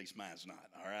 is it? At least mine's not,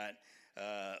 all right?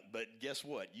 But guess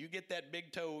what? You get that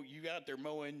big toe, you out there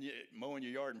mowing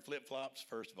your yard in flip-flops.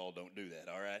 First of all, don't do that,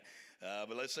 all right?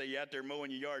 But let's say you're out there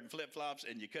mowing your yard in flip-flops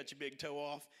and you cut your big toe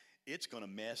off. It's going to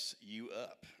mess you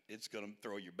up. It's going to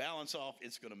throw your balance off.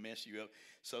 It's going to mess you up.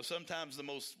 So sometimes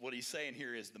what he's saying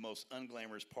here is the most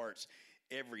unglamorous parts,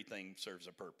 everything serves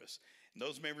a purpose. And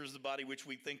those members of the body which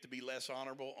we think to be less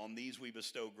honorable, on these we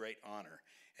bestow great honor,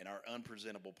 and our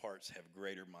unpresentable parts have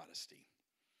greater modesty.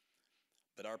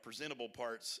 But our presentable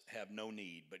parts have no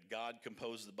need, but God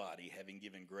composed the body, having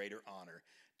given greater honor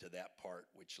to that part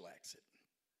which lacks it.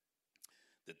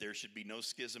 That there should be no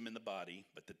schism in the body,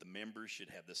 but that the members should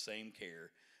have the same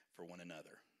care for one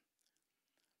another.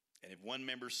 And if one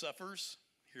member suffers,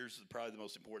 here's probably the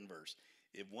most important verse.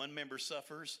 If one member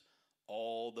suffers,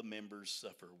 all the members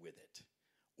suffer with it.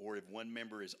 Or if one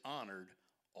member is honored,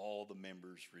 all the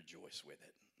members rejoice with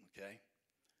it. Okay?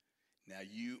 Now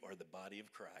you are the body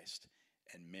of Christ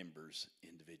and members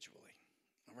individually.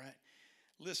 All right?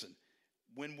 Listen,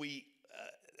 when we...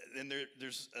 and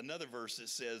there's another verse that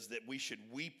says that we should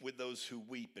weep with those who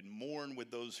weep and mourn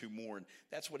with those who mourn.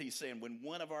 That's what he's saying. When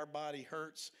one of our body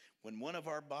hurts, when one of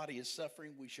our body is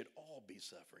suffering, we should all be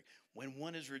suffering. When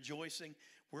one is rejoicing,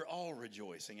 we're all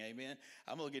rejoicing. Amen.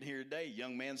 I'm looking here today.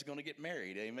 Young man's going to get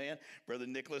married. Amen. Brother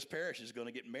Nicholas Parrish is going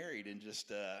to get married in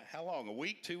just how long? A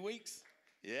week? 2 weeks?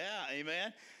 Yeah.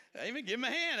 Amen. Amen. Give him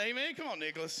a hand. Amen. Come on,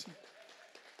 Nicholas.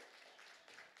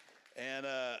 And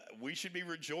we should be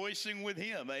rejoicing with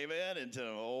him, amen, and tell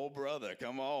him, oh, brother,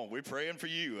 come on, we're praying for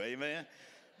you, amen.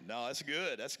 No, that's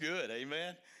good,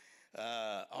 amen.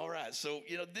 All right, so,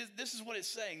 you know, this is what it's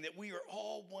saying, that we are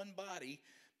all one body,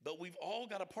 but we've all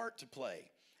got a part to play.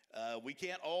 We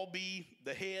can't all be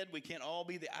the head, we can't all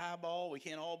be the eyeball, we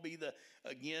can't all be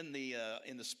in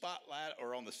the spotlight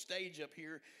or on the stage up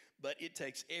here, but it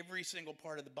takes every single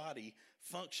part of the body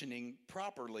functioning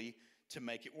properly to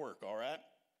make it work, all right?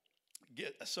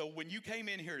 So when you came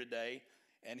in here today,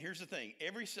 and here's the thing,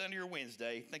 every Sunday or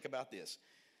Wednesday, think about this.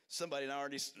 Somebody, and I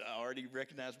already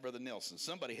recognized Brother Nelson.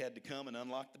 Somebody had to come and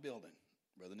unlock the building,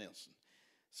 Brother Nelson.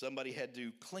 Somebody had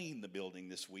to clean the building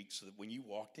this week so that when you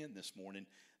walked in this morning,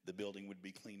 the building would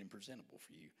be clean and presentable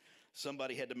for you.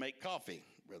 Somebody had to make coffee,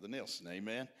 Brother Nelson,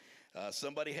 amen.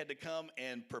 Somebody had to come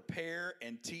and prepare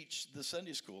and teach the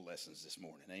Sunday school lessons this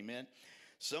morning, amen.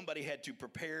 Somebody had to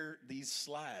prepare these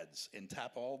slides and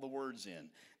type all the words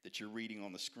in that you're reading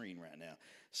on the screen right now.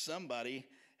 Somebody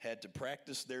had to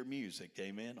practice their music,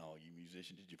 amen. All you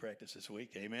musicians, did you practice this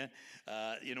week, amen?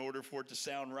 In order for it to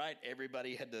sound right,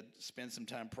 everybody had to spend some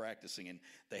time practicing, and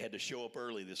they had to show up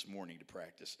early this morning to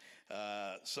practice.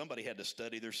 Somebody had to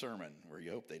study their sermon, or you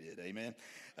hope they did, amen.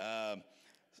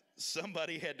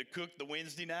 Somebody had to cook the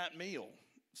Wednesday night meal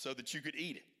so that you could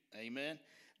eat it, amen.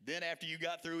 Then after you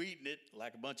got through eating it,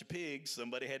 like a bunch of pigs,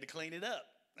 somebody had to clean it up.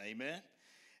 Amen.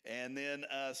 And then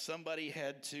somebody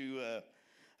had to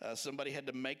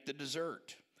make the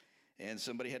dessert. And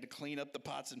somebody had to clean up the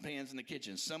pots and pans in the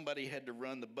kitchen. Somebody had to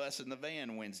run the bus and the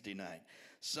van Wednesday night.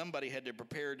 Somebody had to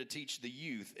prepare to teach the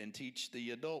youth and teach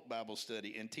the adult Bible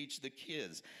study and teach the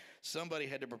kids. Somebody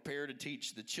had to prepare to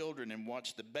teach the children and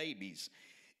watch the babies.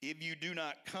 If you do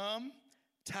not come,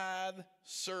 tithe,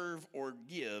 serve, or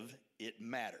give, it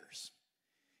matters.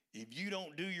 If you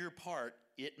don't do your part,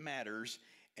 it matters,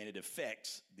 and it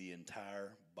affects the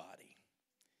entire body.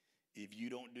 If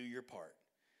you don't do your part.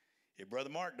 If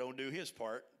Brother Mark don't do his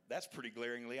part, that's pretty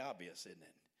glaringly obvious, isn't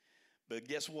it? But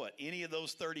guess what? Any of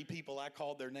those 30 people I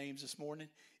called their names this morning,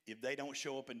 if they don't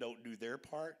show up and don't do their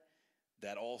part,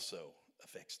 that also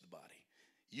affects the body.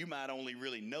 You might only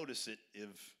really notice it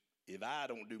if I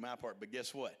don't do my part, but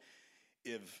guess what?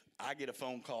 If I get a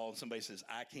phone call and somebody says,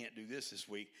 I can't do this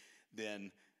week,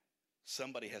 then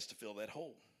somebody has to fill that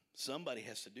hole. Somebody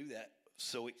has to do that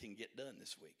so it can get done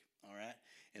this week, all right?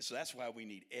 And so that's why we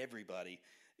need everybody.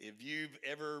 If you've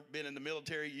ever been in the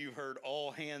military, you've heard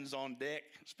all hands on deck,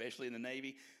 especially in the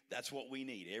Navy. That's what we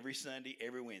need every Sunday,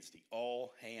 every Wednesday,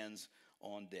 all hands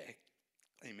on deck.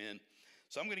 Amen.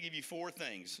 So I'm going to give you 4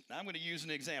 things. Now, I'm going to use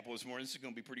an example this morning. This is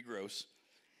going to be pretty gross.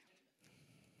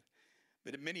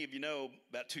 But many of you know,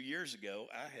 about 2 years ago,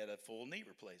 I had a full knee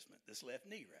replacement, this left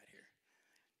knee right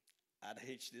here. I'd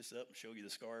hitch this up and show you the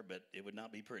scar, but it would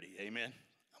not be pretty. Amen?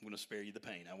 I'm going to spare you the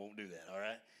pain. I won't do that, all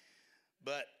right?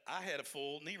 But I had a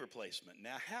full knee replacement.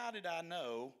 Now, how did I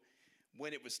know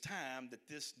when it was time that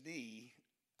this knee,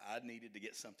 I needed to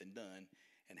get something done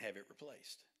and have it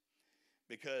replaced?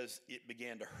 Because it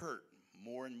began to hurt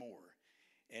more and more,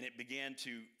 and it began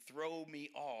to throw me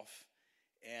off,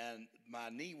 and my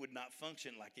knee would not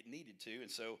function like it needed to.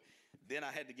 And so then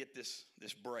I had to get this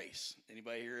brace.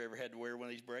 Anybody here ever had to wear one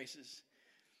of these braces?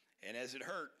 And as it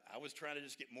hurt, I was trying to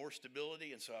just get more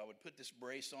stability, and so I would put this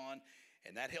brace on,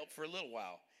 and that helped for a little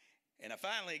while. And I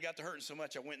finally got to hurting so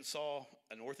much, I went and saw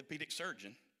an orthopedic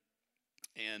surgeon,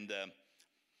 and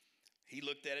he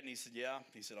looked at it and he said, yeah.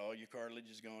 He said, all your cartilage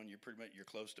is gone. You're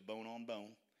close to bone on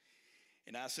bone.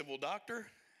 And I said, well, doctor,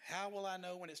 how will I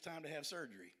know when it's time to have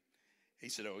surgery? He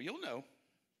said, oh, you'll know.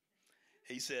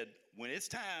 He said, when it's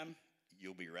time,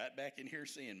 you'll be right back in here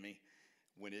seeing me.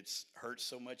 When it's hurt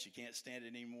so much you can't stand it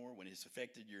anymore, when it's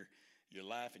affected your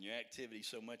life and your activity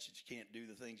so much that you can't do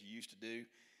the things you used to do,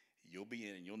 you'll be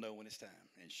in and you'll know when it's time.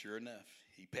 And sure enough,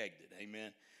 he pegged it.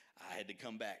 Amen. I had to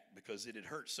come back because it had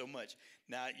hurt so much.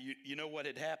 Now, you know what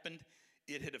had happened?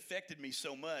 It had affected me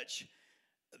so much,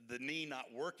 the knee not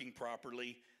working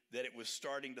properly, that it was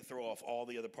starting to throw off all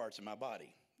the other parts of my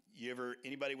body.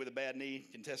 Anybody with a bad knee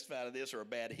can testify to this, or a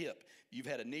bad hip. You've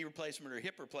had a knee replacement or a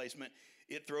hip replacement,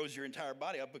 it throws your entire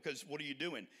body up, because what are you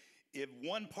doing? If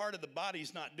one part of the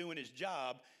body's not doing its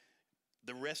job,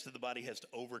 the rest of the body has to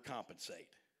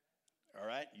overcompensate. All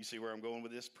right? You see where I'm going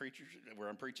with this, preacher, where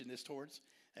I'm preaching this towards?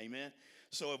 Amen?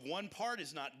 So if one part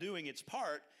is not doing its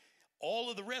part, all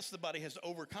of the rest of the body has to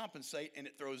overcompensate, and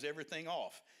it throws everything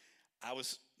off. I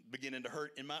was beginning to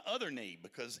hurt in my other knee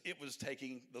because it was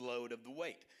taking the load of the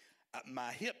weight.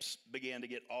 My hips began to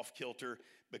get off kilter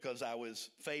because I was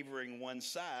favoring one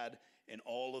side, and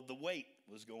all of the weight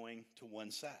was going to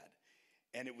one side.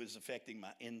 And it was affecting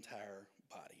my entire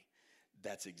body.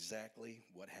 That's exactly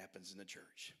what happens in the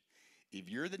church. If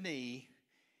you're the knee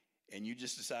and you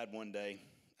just decide one day,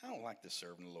 I don't like this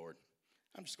serving the Lord,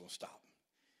 I'm just going to stop.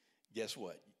 Guess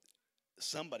what?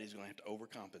 Somebody's going to have to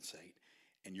overcompensate,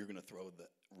 and you're going to throw the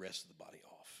rest of the body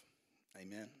off.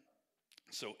 Amen?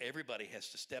 So everybody has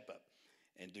to step up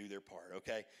and do their part,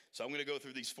 okay? So I'm going to go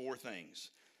through these 4 things.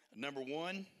 Number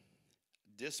 1,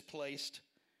 displaced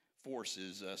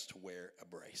forces us to wear a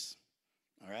brace,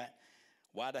 all right?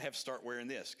 Why did I have to start wearing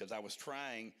this? Because I was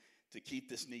trying to keep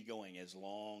this knee going as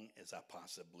long as I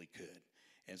possibly could.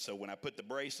 And so when I put the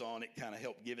brace on, it kind of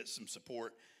helped give it some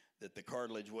support that the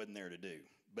cartilage wasn't there to do.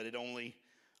 But it only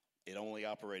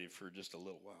operated for just a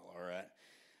little while, all right?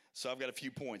 So I've got a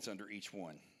few points under each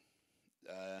one.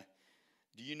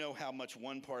 Do you know how much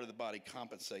one part of the body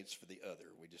compensates for the other?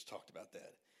 We just talked about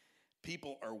that.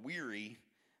 People are weary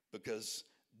because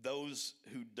those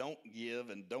who don't give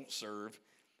and don't serve,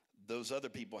 those other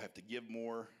people have to give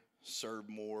more, serve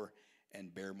more,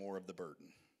 and bear more of the burden.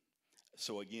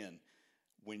 So again,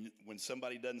 when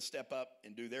somebody doesn't step up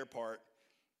and do their part,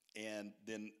 and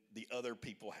then the other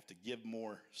people have to give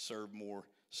more, serve more,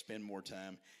 spend more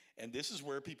time. And this is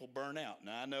where people burn out.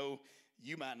 Now, I know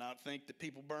you might not think that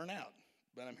people burn out,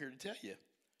 but I'm here to tell you,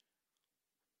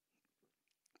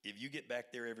 if you get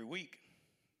back there every week,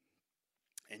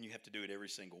 and you have to do it every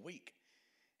single week,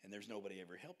 and there's nobody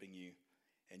ever helping you,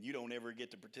 and you don't ever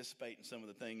get to participate in some of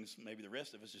the things maybe the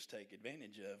rest of us just take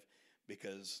advantage of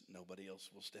because nobody else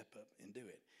will step up and do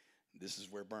it. This is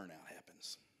where burnout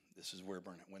happens. This is where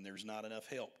burnout, when there's not enough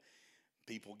help,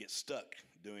 people get stuck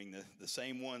doing the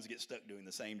same ones get stuck doing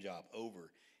the same job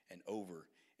over and over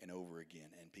and over again,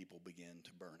 and people begin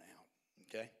to burn out,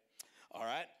 okay? All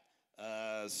right,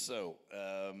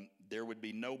 there would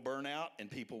be no burnout, and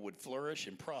people would flourish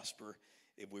and prosper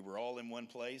if we were all in one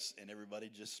place and everybody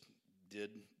just did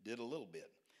a little bit.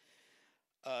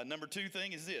 Number 2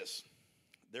 thing is this.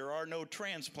 There are no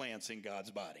transplants in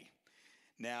God's body.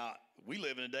 Now, we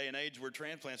live in a day and age where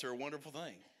transplants are a wonderful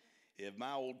thing. If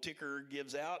my old ticker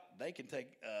gives out, they can take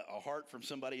a heart from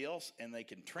somebody else and they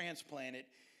can transplant it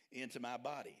into my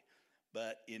body.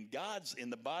 But in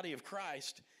the body of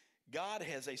Christ, God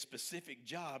has a specific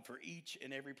job for each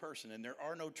and every person, and there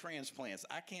are no transplants.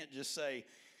 I can't just say,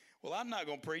 well, I'm not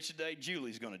going to preach today,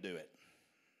 Julie's going to do it.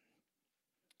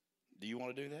 Do you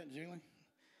want to do that, Julie?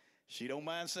 She don't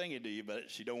mind singing to you, but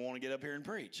she don't want to get up here and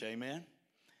preach. Amen.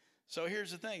 So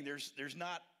here's the thing. There's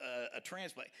not a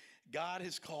transplant. God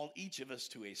has called each of us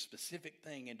to a specific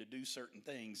thing and to do certain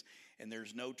things, and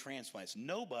there's no transplants.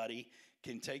 Nobody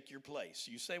can take your place.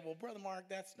 You say, well, Brother Mark,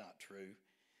 that's not true.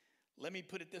 Let me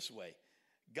put it this way.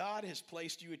 God has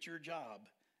placed you at your job,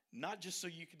 not just so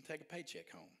you can take a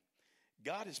paycheck home.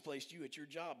 God has placed you at your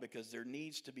job because there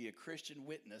needs to be a Christian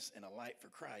witness and a light for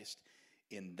Christ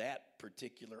in that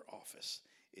particular office,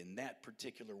 in that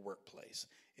particular workplace,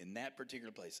 in that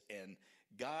particular place. And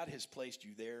God has placed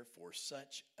you there for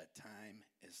such a time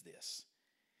as this.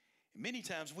 Many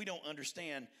times we don't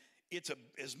understand it's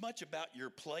as much about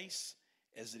your place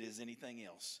as it is anything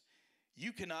else.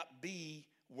 You cannot be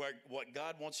what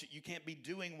God wants you. You can't be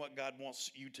doing what God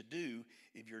wants you to do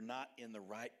if you're not in the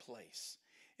right place.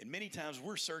 And many times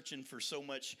we're searching for so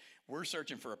much. We're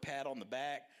searching for a pat on the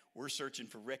back. We're searching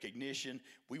for recognition.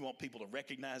 We want people to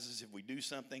recognize us if we do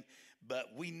something.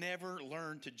 But we never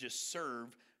learn to just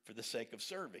serve for the sake of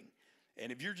serving.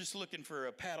 And if you're just looking for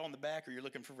a pat on the back or you're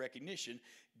looking for recognition,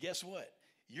 guess what?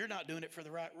 You're not doing it for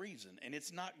the right reason, and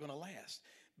it's not going to last.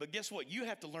 But guess what? You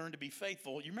have to learn to be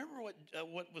faithful. You remember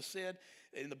what was said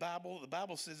in the Bible? The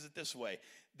Bible says it this way,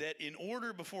 that in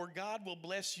order before God will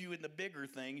bless you in the bigger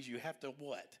things, you have to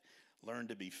what? Learn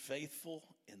to be faithful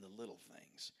in the little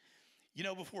things. You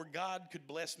know, before God could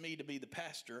bless me to be the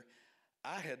pastor,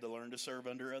 I had to learn to serve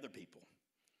under other people.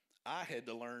 I had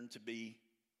to learn to be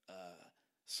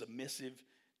submissive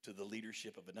to the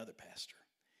leadership of another pastor.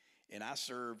 And I've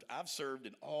served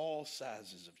in all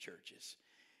sizes of churches.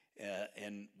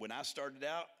 And when I started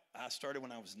out, I started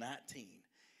when I was 19.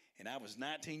 And I was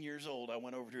 19 years old. I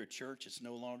went over to a church. It's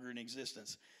no longer in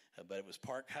existence, but it was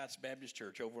Park Heights Baptist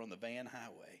Church over on the Van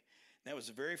Highway. That was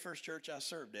the very first church I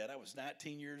served at. I was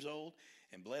 19 years old,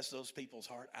 and bless those people's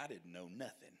heart, I didn't know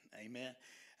nothing. Amen.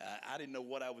 I didn't know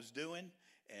what I was doing,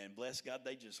 and bless God,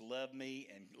 they just loved me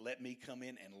and let me come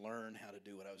in and learn how to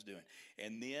do what I was doing.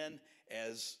 And then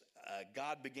as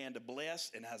God began to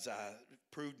bless, and as I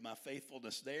proved my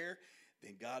faithfulness there,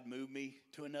 then God moved me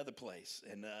to another place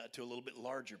and to a little bit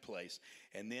larger place.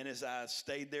 And then as I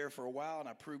stayed there for a while and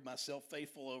I proved myself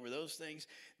faithful over those things,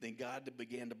 then God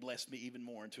began to bless me even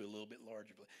more into a little bit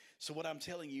larger place. So what I'm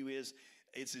telling you is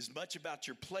it's as much about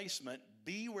your placement.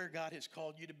 Be where God has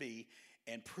called you to be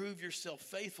and prove yourself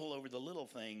faithful over the little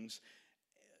things.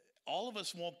 All of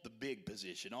us want the big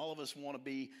position. All of us want to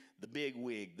be the big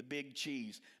wig, the big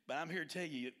cheese. But I'm here to tell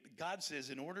you, God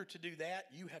says in order to do that,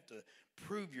 you have to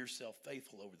prove yourself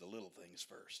faithful over the little things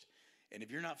first. And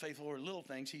if you're not faithful over little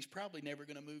things, he's probably never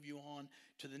going to move you on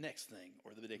to the next thing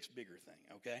or the next bigger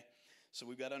thing, okay? So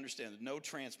we've got to understand that no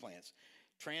transplants.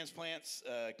 Transplants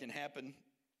can happen,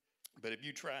 but if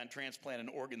you try and transplant an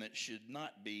organ that should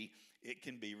not be, it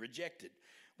can be rejected.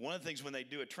 One of the things when they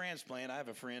do a transplant, I have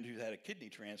a friend who had a kidney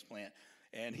transplant,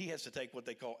 and he has to take what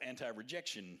they call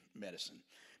anti-rejection medicine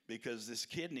because this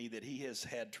kidney that he has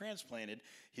had transplanted,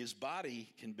 his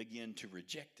body can begin to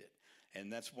reject it.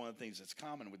 And that's one of the things that's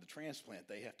common with the transplant.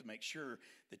 They have to make sure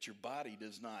that your body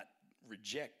does not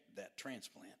reject that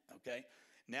transplant, okay?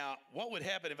 Now, what would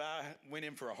happen if I went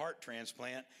in for a heart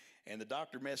transplant and the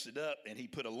doctor messed it up and he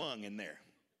put a lung in there?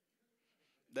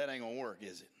 That ain't going to work,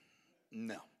 is it?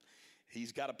 No.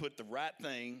 He's got to put the right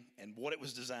thing and what it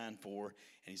was designed for,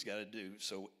 and he's got to do.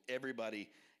 So everybody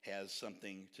has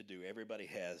something to do. Everybody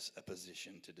has a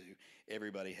position to do.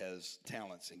 Everybody has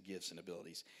talents and gifts and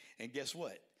abilities. And guess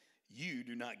what? You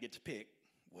do not get to pick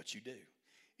what you do.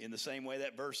 In the same way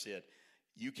that verse said,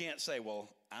 you can't say, well,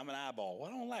 I'm an eyeball. Well,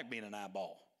 I don't like being an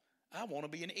eyeball. I want to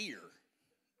be an ear.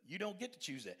 You don't get to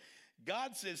choose that.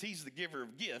 God says he's the giver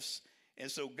of gifts, and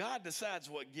so God decides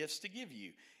what gifts to give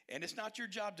you. And it's not your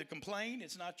job to complain.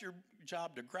 It's not your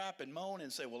job to gripe and moan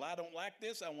and say, well, I don't like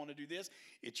this. I want to do this.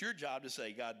 It's your job to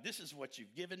say, God, this is what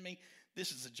you've given me.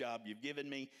 This is the job you've given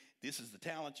me. This is the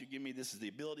talent you give me. This is the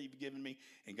ability you've given me.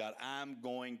 And God, I'm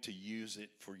going to use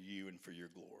it for you and for your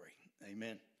glory.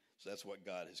 Amen. So that's what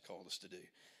God has called us to do.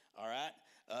 All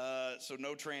right. So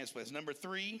no transplants. Number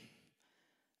 3,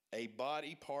 a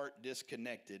body part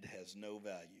disconnected has no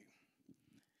value.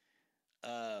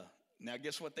 Now,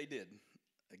 guess what they did?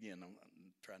 Again, I'm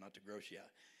trying not to gross you out.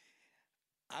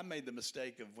 I made the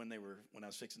mistake of when I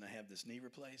was fixing to have this knee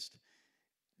replaced.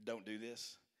 Don't do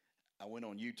this. I went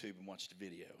on YouTube and watched a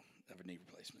video of a knee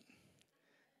replacement.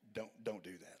 Don't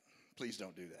do that. Please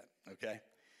don't do that, okay?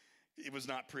 It was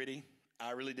not pretty.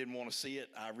 I really didn't want to see it.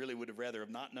 I really would have rather have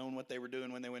not known what they were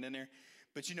doing when they went in there.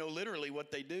 But, you know, literally what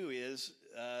they do is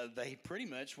they pretty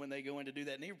much, when they go in to do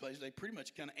that knee replacement, they pretty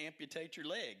much kind of amputate your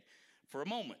leg for a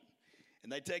moment.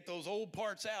 And they take those old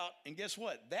parts out, and guess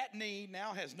what? That knee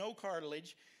now has no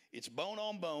cartilage. It's bone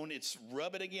on bone. It's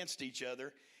rubbing against each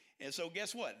other. And so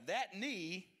guess what? That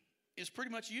knee is pretty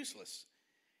much useless.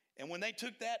 And when they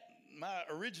took my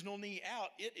original knee out,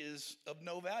 it is of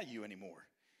no value anymore.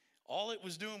 All it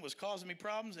was doing was causing me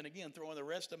problems and, again, throwing the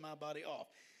rest of my body off.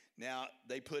 Now,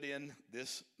 they put in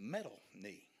this metal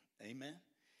knee. Amen.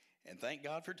 And thank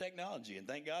God for technology, and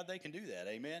thank God they can do that.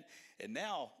 Amen. And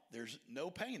now there's no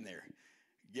pain there.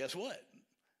 Guess what?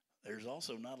 There's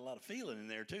also not a lot of feeling in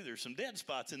there, too. There's some dead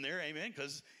spots in there, amen,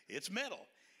 because it's metal.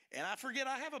 And I forget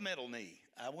I have a metal knee.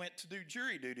 I went to do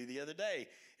jury duty the other day.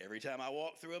 Every time I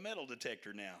walk through a metal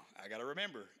detector now, I got to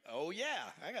remember, oh, yeah,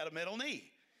 I got a metal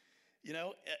knee. You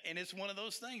know, and it's one of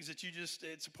those things that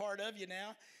it's a part of you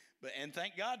now. And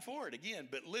thank God for it again.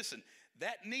 But listen,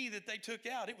 that knee that they took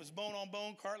out, it was bone on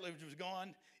bone, cartilage was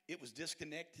gone. It was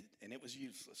disconnected, and it was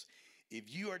useless.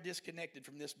 If you are disconnected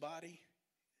from this body,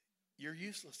 you're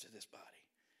useless to this body.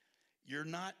 You're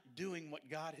not doing what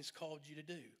God has called you to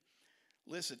do.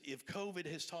 Listen, if COVID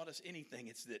has taught us anything,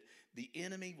 it's that the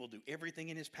enemy will do everything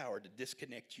in his power to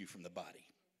disconnect you from the body.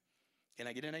 Can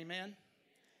I get an amen?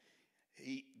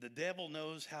 The devil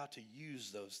knows how to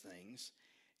use those things,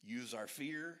 use our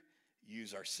fear,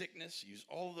 use our sickness, use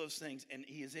all of those things, and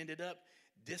he has ended up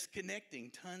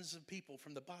disconnecting tons of people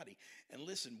from the body. And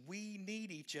listen, we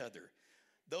need each other.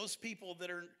 Those people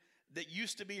that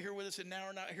used to be here with us and now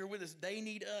are not here with us, they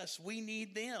need us. We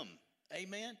need them.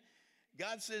 Amen.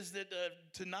 God says that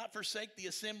to not forsake the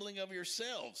assembling of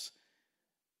yourselves,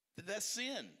 that's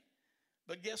sin.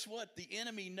 But guess what? The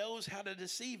enemy knows how to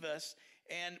deceive us,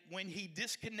 and when he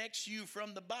disconnects you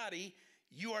from the body,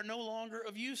 you are no longer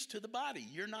of use to the body.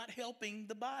 You're not helping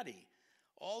the body.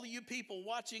 All of you people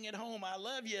watching at home, I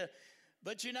love you,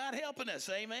 but you're not helping us,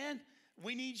 amen?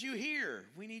 We need you here.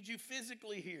 We need you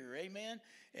physically here, amen?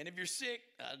 And if you're sick,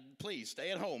 please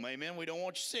stay at home, amen? We don't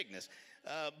want your sickness.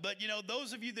 But,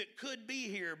 those of you that could be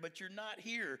here, but you're not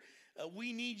here,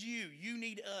 we need you. You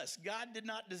need us. God did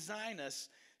not design us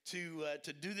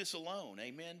to do this alone,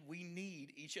 amen? We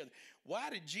need each other. Why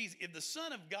did Jesus, if the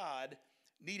Son of God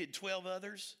needed 12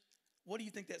 others, what do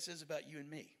you think that says about you and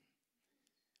me?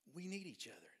 We need each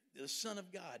other. The Son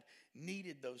of God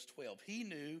needed those 12. He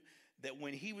knew that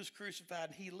when he was crucified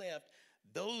and he left,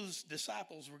 those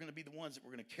disciples were going to be the ones that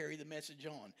were going to carry the message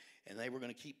on, and they were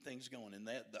going to keep things going. And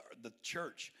the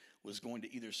church was going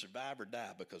to either survive or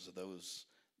die because of those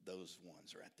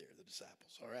ones right there, the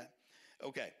disciples. All right?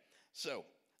 Okay, so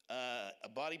a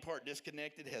body part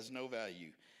disconnected has no value.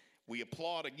 We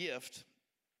applaud a gift,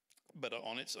 but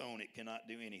on its own, it cannot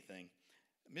do anything.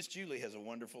 Miss Julie has a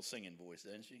wonderful singing voice,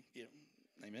 doesn't she? Yeah.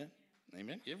 Amen?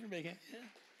 Amen? Give her a big hand. Yeah.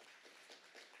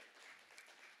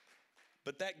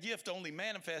 But that gift only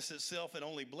manifests itself and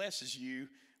only blesses you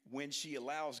when she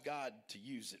allows God to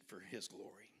use it for his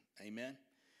glory. Amen?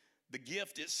 The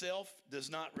gift itself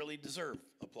does not really deserve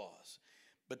applause.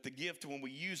 But the gift, when we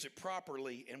use it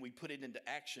properly and we put it into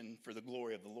action for the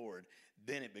glory of the Lord,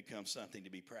 then it becomes something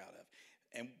to be proud of.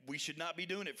 And we should not be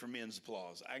doing it for men's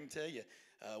applause. I can tell you,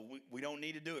 we don't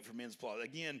need to do it for men's applause.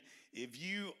 Again, if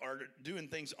you are doing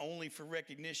things only for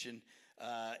recognition,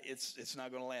 it's not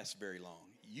going to last very long.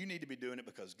 You need to be doing it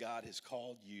because God has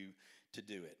called you to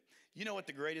do it. You know what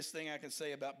the greatest thing I can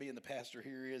say about being the pastor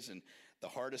here is, and the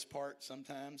hardest part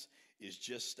sometimes, is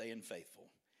just staying faithful.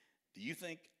 Do you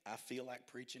think I feel like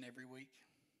preaching every week?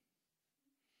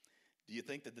 Do you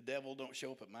think that the devil don't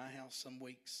show up at my house some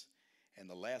weeks, and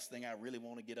the last thing I really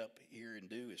want to get up here and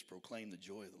do is proclaim the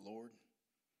joy of the Lord?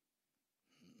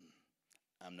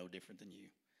 I'm no different than you.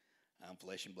 I'm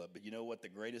flesh and blood. But you know what? The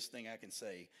greatest thing I can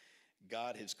say,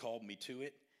 God has called me to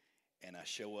it, and I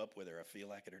show up whether I feel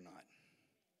like it or not.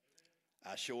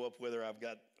 I show up whether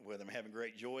I'm having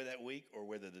great joy that week or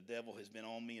whether the devil has been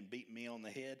on me and beaten me on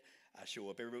the head. I show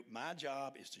up every week. My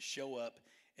job is to show up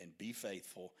and be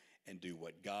faithful and do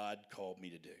what God called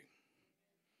me to do.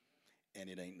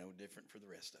 And it ain't no different for the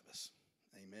rest of us.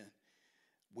 Amen.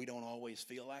 We don't always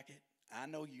feel like it. I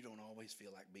know you don't always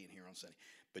feel like being here on Sunday.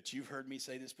 But you've heard me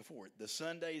say this before. The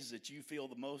Sundays that you feel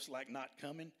the most like not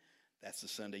coming, that's the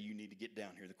Sunday you need to get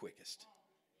down here the quickest.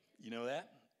 You know that?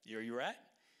 Are you right?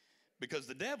 Because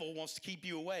the devil wants to keep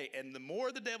you away. And the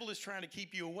more the devil is trying to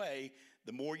keep you away,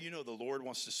 the more you know the Lord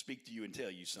wants to speak to you and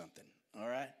tell you something. All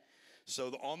right? So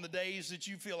on the days that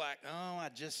you feel like, oh, I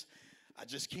just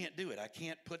can't do it. I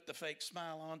can't put the fake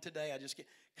smile on today. I just can't.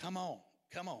 Come on.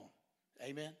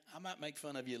 Amen. I might make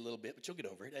fun of you a little bit, but you'll get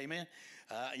over it. Amen.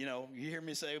 You hear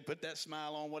me say, put that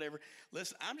smile on, whatever.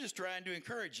 Listen, I'm just trying to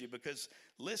encourage you because,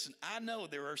 listen, I know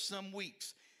there are some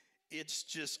weeks it's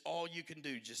just all you can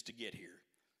do just to get here.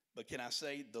 But can I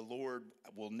say the Lord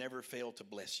will never fail to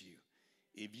bless you.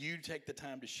 If you take the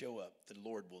time to show up, the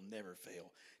Lord will never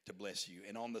fail to bless you.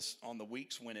 And on the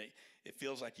weeks when it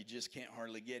feels like you just can't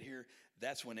hardly get here,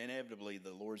 that's when inevitably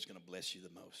the Lord's going to bless you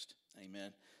the most.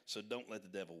 Amen. So don't let the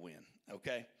devil win.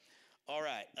 Okay. All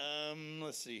right.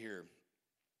 Let's see here.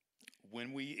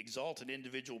 When we exalt an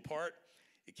individual part,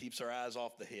 it keeps our eyes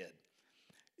off the head.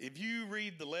 If you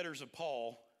read the letters of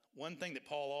Paul, one thing that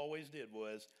Paul always did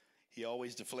was he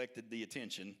always deflected the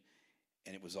attention,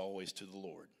 and it was always to the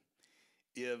Lord.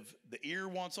 If the ear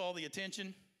wants all the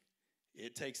attention,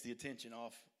 it takes the attention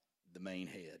off the main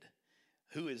head.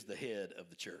 Who is the head of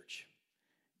the church?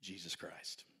 Jesus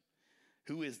Christ.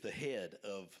 Who is the head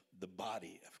of the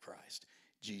body of Christ?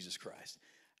 Jesus Christ.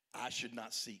 I should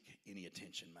not seek any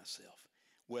attention myself.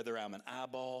 Whether I'm an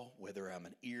eyeball, whether I'm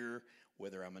an ear,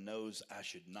 whether I'm a nose, I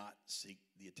should not seek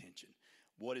the attention.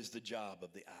 What is the job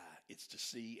of the eye? It's to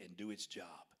see and do its job.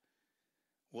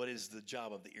 What is the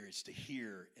job of the ear? It's to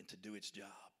hear and to do its job.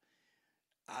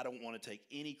 I don't want to take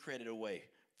any credit away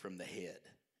from the head,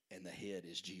 and the head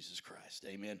is Jesus Christ.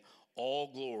 Amen.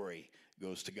 All glory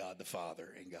goes to God the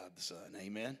Father and God the Son.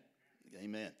 Amen.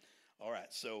 Amen. All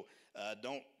right. So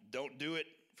don't do it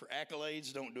for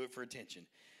accolades. Don't do it for attention.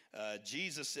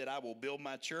 Jesus said, "I will build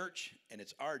my church," and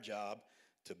it's our job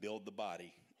to build the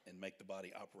body and make the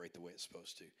body operate the way it's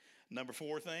supposed to. Number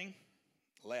 4 thing,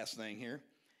 last thing here,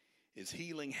 is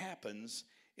healing happens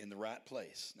in the right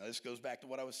place. Now, this goes back to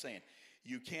what I was saying.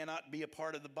 You cannot be a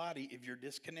part of the body if you're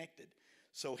disconnected.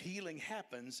 So healing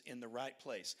happens in the right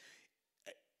place.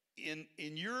 In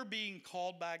your being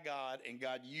called by God and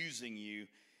God using you,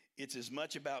 it's as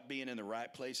much about being in the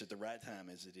right place at the right time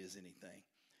as it is anything.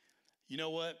 You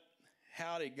know what?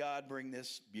 How did God bring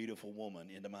this beautiful woman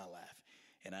into my life?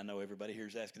 And I know everybody here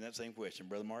is asking that same question.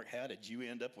 Brother Mark, how did you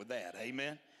end up with that?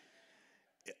 Amen?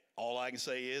 All I can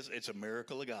say is it's a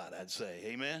miracle of God, I'd say.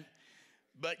 Amen?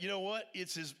 But you know what?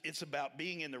 It's about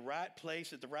being in the right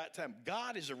place at the right time.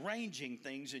 God is arranging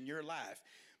things in your life.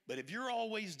 But if you're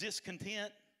always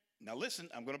discontent, now listen,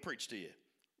 I'm going to preach to you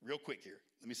real quick here.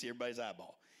 Let me see everybody's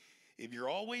eyeball. If you're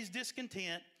always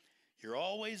discontent, you're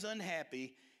always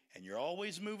unhappy, and you're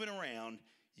always moving around,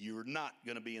 you're not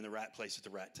going to be in the right place at the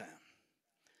right time.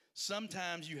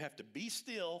 Sometimes you have to be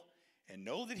still and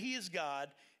know that He is God,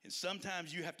 and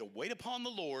sometimes you have to wait upon the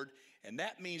Lord, and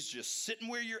that means just sitting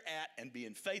where you're at and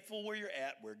being faithful where you're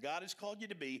at, where God has called you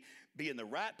to be in the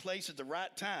right place at the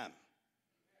right time.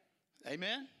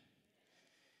 Amen?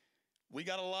 We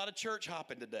got a lot of church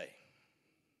hopping today.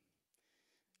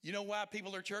 You know why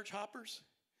people are church hoppers?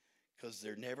 Because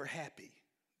they're never happy.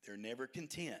 They're never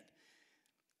content.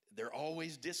 They're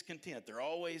always discontent. They're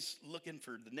always looking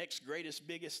for the next greatest,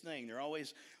 biggest thing. They're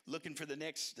always looking for the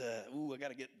next, I got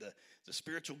to get the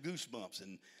spiritual goosebumps.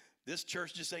 And this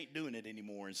church just ain't doing it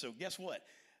anymore. And so guess what?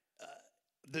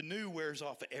 The new wears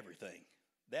off of everything.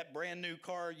 That brand new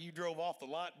car you drove off the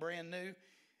lot, brand new,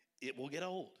 it will get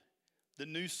old. The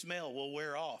new smell will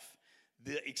wear off.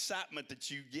 The excitement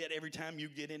that you get every time you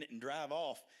get in it and drive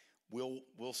off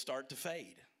will start to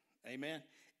fade. Amen?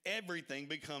 Everything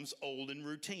becomes old and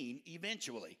routine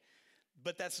eventually.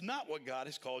 But that's not what God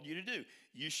has called you to do.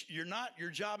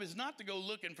 Your job is not to go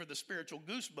looking for the spiritual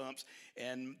goosebumps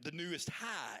and the newest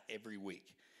high every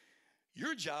week.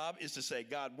 Your job is to say,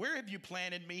 God, where have you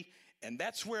planted me? And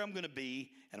that's where I'm going to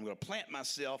be, and I'm going to plant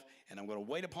myself, and I'm going to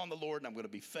wait upon the Lord, and I'm going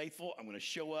to be faithful. I'm going to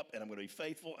show up, and I'm going to be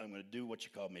faithful, and I'm going to do what you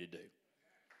called me to do.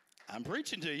 I'm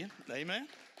preaching to you. Amen.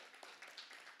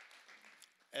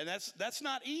 And that's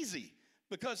not easy,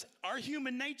 because our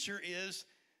human nature is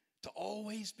to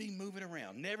always be moving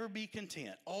around, never be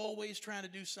content, always trying to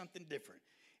do something different.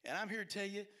 And I'm here to tell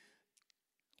you,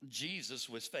 Jesus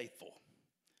was faithful.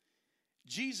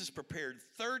 Jesus prepared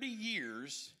 30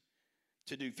 years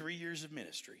to do 3 years of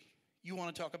ministry. You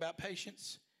want to talk about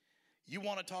patience? You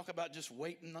want to talk about just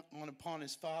waiting upon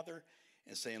His Father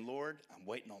and saying, Lord, I'm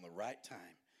waiting on the right time.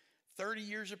 30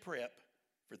 years of prep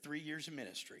for 3 years of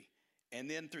ministry. And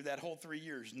then through that whole 3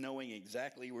 years, knowing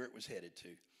exactly where it was headed to.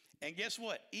 And guess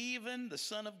what? Even the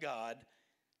Son of God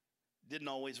didn't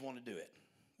always want to do it.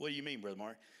 What do you mean, Brother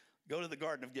Mark? Go to the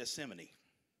Garden of Gethsemane.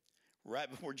 Right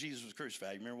before Jesus was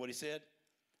crucified, you remember what He said?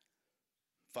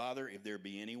 Father, if there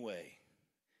be any way,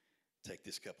 take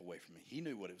this cup away from me. He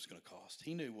knew what it was going to cost.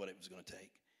 He knew what it was going to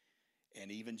take.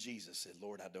 And even Jesus said,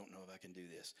 Lord, I don't know if I can do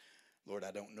this. Lord,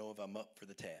 I don't know if I'm up for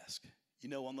the task. You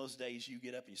know, on those days you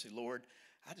get up and you say, Lord,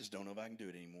 I just don't know if I can do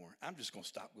it anymore. I'm just going to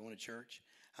stop going to church.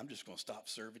 I'm just going to stop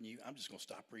serving you. I'm just going to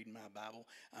stop reading my Bible.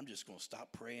 I'm just going to stop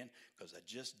praying because I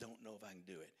just don't know if I can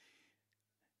do it.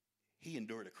 He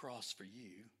endured a cross for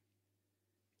you.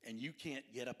 and you can't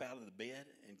get up out of the bed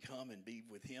and come and be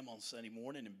with him on Sunday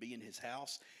morning and be in his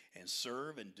house and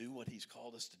serve and do what he's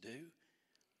called us to do.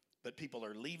 But people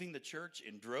are leaving the church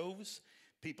in droves.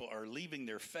 People are leaving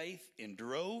their faith in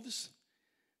droves.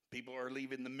 People are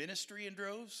leaving the ministry in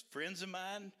droves. Friends of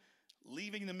mine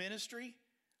leaving the ministry.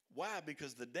 Why?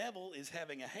 Because the devil is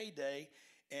having a heyday,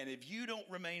 and if you don't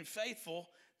remain faithful,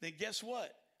 then guess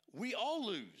what? We all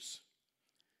lose.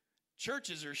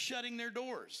 Churches are shutting their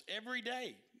doors every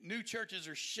day. New churches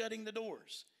are shutting the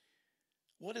doors.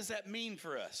 What does that mean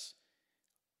for us?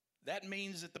 That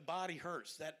means that the body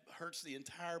hurts. That hurts the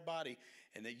entire body,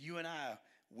 and that you and I,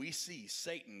 we see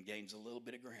Satan gains a little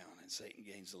bit of ground, and Satan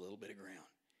gains a little bit of ground.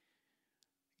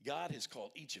 God has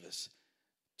called each of us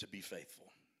to be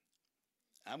faithful.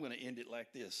 I'm going to end it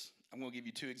like this. I'm going to give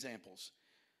you two examples.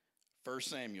 1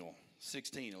 Samuel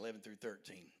 16, 11 through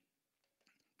 13.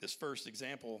 This first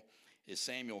example is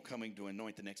Samuel coming to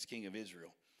anoint the next king of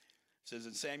Israel. It says,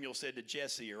 and Samuel said to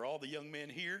Jesse, are all the young men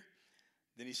here?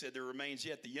 Then he said, there remains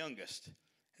yet the youngest,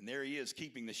 and there he is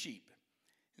keeping the sheep.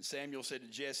 And Samuel said to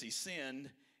Jesse, send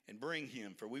and bring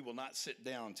him, for we will not sit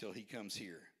down till he comes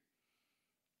here.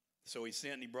 So he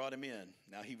sent and he brought him in.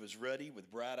 Now he was ruddy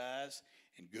with bright eyes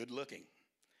and good looking.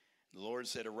 The Lord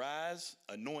said, arise,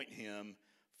 anoint him,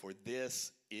 for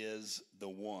this is the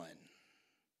one.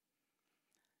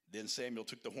 Then Samuel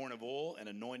took the horn of oil and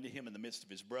anointed him in the midst of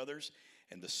his brothers.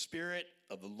 And the Spirit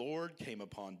of the Lord came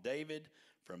upon David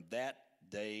from that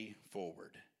day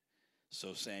forward.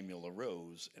 So Samuel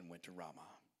arose and went to Ramah.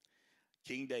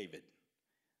 King David,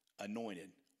 anointed.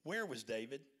 Where was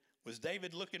David? Was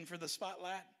David looking for the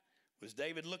spotlight? Was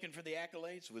David looking for the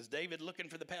accolades? Was David looking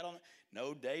for the pat on?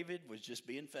 No, David was just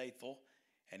being faithful,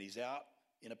 and he's out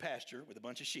in a pasture with a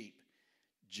bunch of sheep,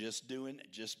 just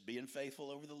being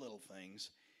faithful over the little things.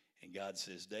 And God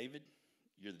says, David,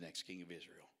 you're the next king of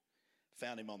Israel.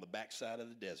 Found him on the backside of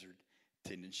the desert,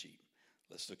 tending sheep.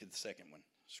 Let's look at the second one.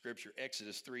 Scripture,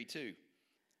 Exodus 3:2.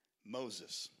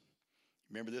 Moses.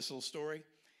 Remember this little story?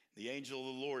 The angel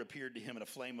of the Lord appeared to him in a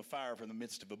flame of fire from the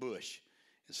midst of a bush.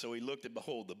 And so he looked, and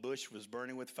behold, the bush was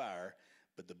burning with fire,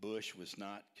 but the bush was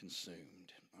not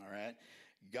consumed. All right?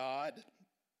 God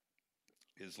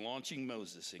is launching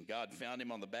Moses, and God found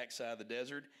him on the backside of the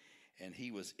desert, and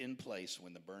he was in place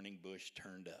when the burning bush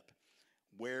turned up.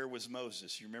 Where was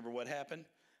Moses? You remember what happened?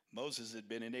 Moses had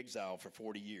been in exile for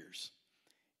 40 years.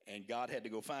 And God had to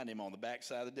go find him on the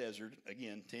backside of the desert,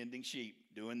 again, tending sheep,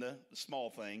 doing the small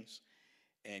things.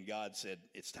 And God said,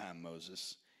 it's time,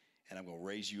 Moses, and I'm going to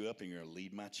raise you up, and you're going to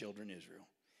lead my children Israel.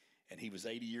 And he was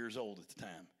 80 years old at the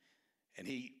time. And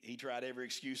he tried every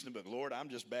excuse in the book. Lord, I'm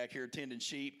just back here tending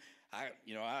sheep. I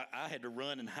had to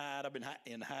run and hide. I've been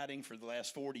in hiding for the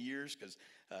last 40 years because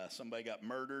somebody got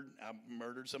murdered. I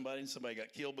murdered somebody, and somebody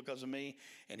got killed because of me.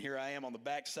 And here I am on the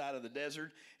backside of the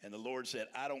desert. And the Lord said,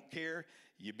 I don't care.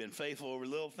 You've been faithful over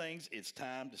little things. It's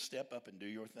time to step up and do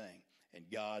your thing. And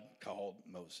God called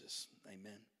Moses.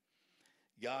 Amen.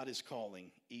 God is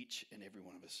calling each and every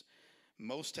one of us.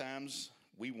 Most times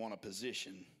we want a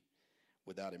position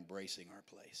without embracing our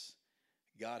place.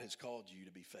 God has called you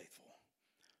to be faithful.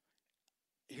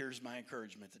 Here's my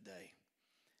encouragement today.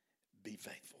 Be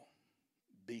faithful.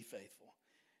 Be faithful.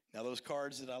 Now those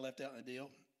cards that I left out in the deal,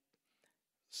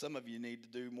 some of you need to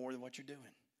do more than what you're doing.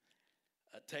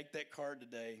 Take that card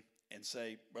today and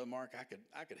say, Brother Mark, I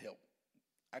could help.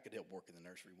 I could help work in the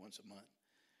nursery once a month.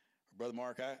 Or Brother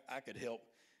Mark, I could help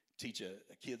teach a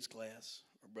kids class.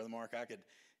 Or Brother Mark, I could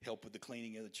help with the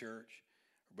cleaning of the church.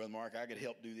 Or Brother Mark, I could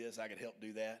help do this. I could help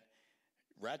do that.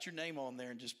 Write your name on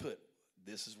there and just put,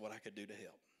 this is what I could do to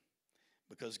help.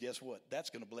 Because guess what? That's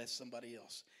going to bless somebody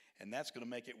else. And that's going to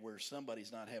make it where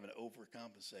somebody's not having to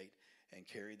overcompensate and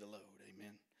carry the load.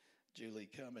 Amen. Julie,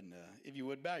 come and if you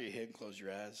would, bow your head and close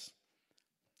your eyes.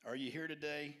 Are you here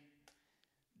today?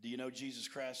 Do you know Jesus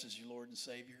Christ as your Lord and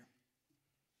Savior?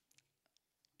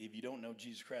 If you don't know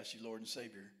Jesus Christ as your Lord and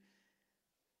Savior,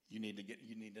 you need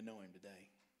to know him today.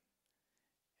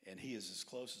 And he is as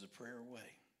close as a prayer away.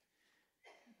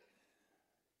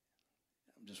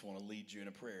 I just want to lead you in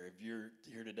a prayer. If you're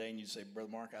here today and you say, Brother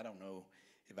Mark, I don't know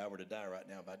if I were to die right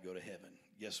now if I'd go to heaven.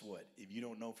 Guess what? If you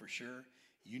don't know for sure,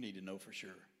 you need to know for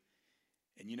sure.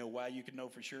 And you know why you can know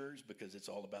for sure? Is because it's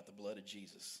all about the blood of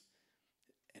Jesus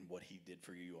and what he did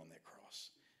for you on that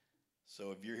cross.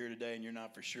 So if you're here today and you're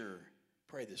not for sure,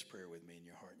 pray this prayer with me in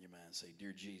your heart and your mind. Say,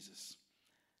 Dear Jesus,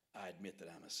 I admit that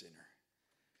I'm a sinner.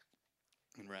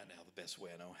 And right now, the best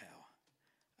way I know how,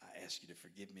 I ask you to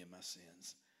forgive me of my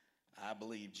sins. I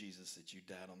believe, Jesus, that you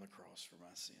died on the cross for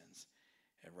my sins.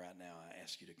 And right now, I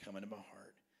ask you to come into my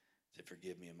heart to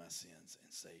forgive me of my sins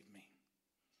and save me.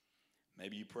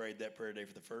 Maybe you prayed that prayer today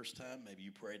for the first time. Maybe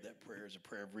you prayed that prayer as a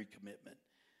prayer of recommitment.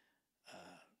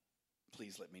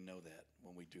 Please let me know that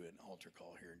when we do an altar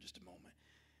call here in just a moment.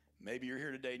 Maybe you're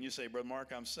here today and you say, Brother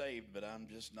Mark, I'm saved, but I'm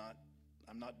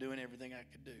not doing everything I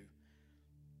could do.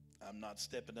 I'm not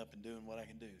stepping up and doing what I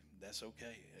can do. That's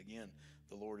okay. Again,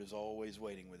 the Lord is always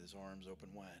waiting with his arms open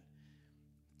wide.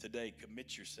 Today,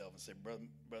 commit yourself and say,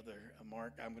 Brother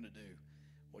Mark, I'm going to do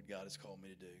what God has called me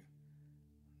to do.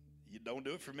 You don't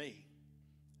do it for me.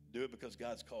 Do it because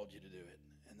God's called you to do it,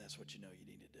 and that's what you know you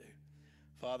need to do.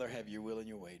 Father, have your will and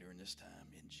your way during this time.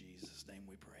 In Jesus' name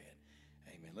we pray it.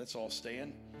 Amen. Let's all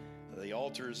stand. The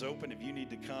altar is open. If you need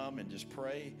to come and just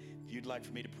pray, if you'd like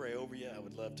for me to pray over you, I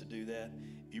would love to do that.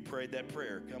 If you prayed that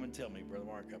prayer, come and tell me, Brother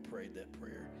Mark, I prayed that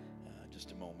prayer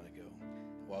just a moment ago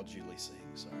while Julie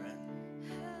sings. All right?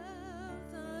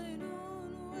 Have thine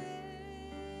own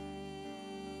way,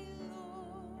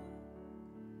 Lord.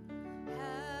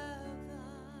 Have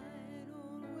thine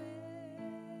own way.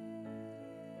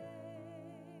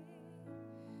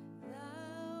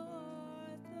 Thou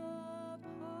art the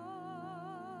potter,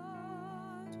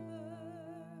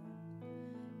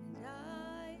 and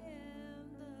I am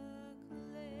the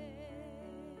clay.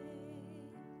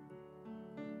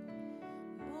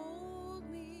 Mold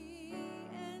me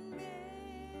and make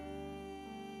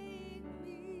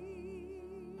me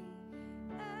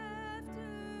after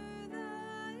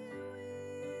thy will,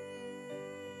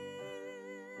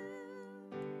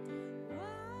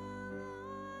 while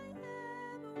I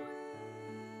am waiting,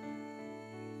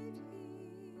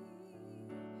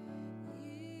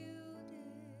 yielded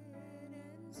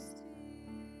and still.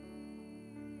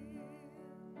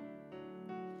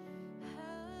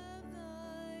 Have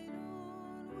thine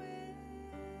own way,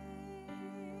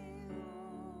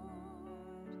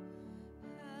 Lord.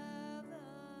 Have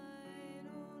thine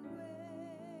own way.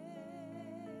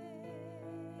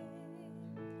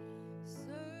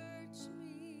 Search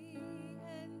me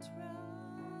and try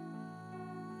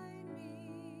me,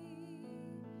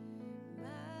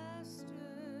 Master,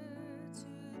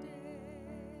 today.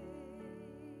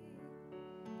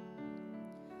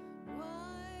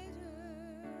 Whiter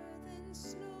than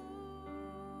snow,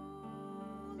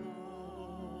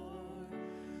 Lord,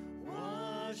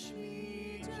 wash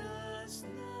me just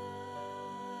now,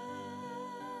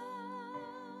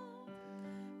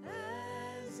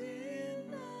 as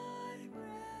in thy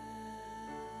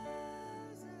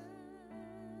presence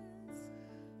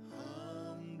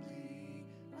humbly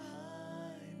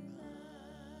I'm bound.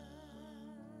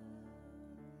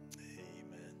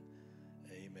 Amen.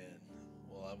 Amen.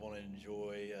 Well, I want to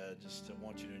I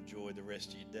want you to enjoy the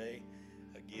rest of your day.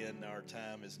 Again, our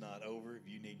time is not over. If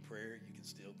you need prayer, you can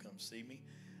still come see me.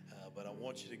 But I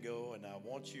want you to go, and I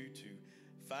want you to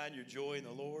find your joy in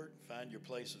the Lord. Find your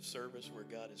place of service where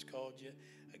God has called you.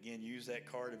 Again, use that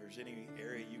card if there's any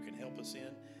area you can help us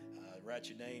in. Write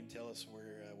your name. Tell us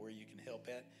where you can help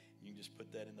at. You can just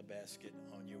put that in the basket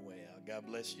on your way out. God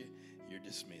bless you. You're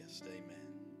dismissed.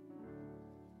 Amen.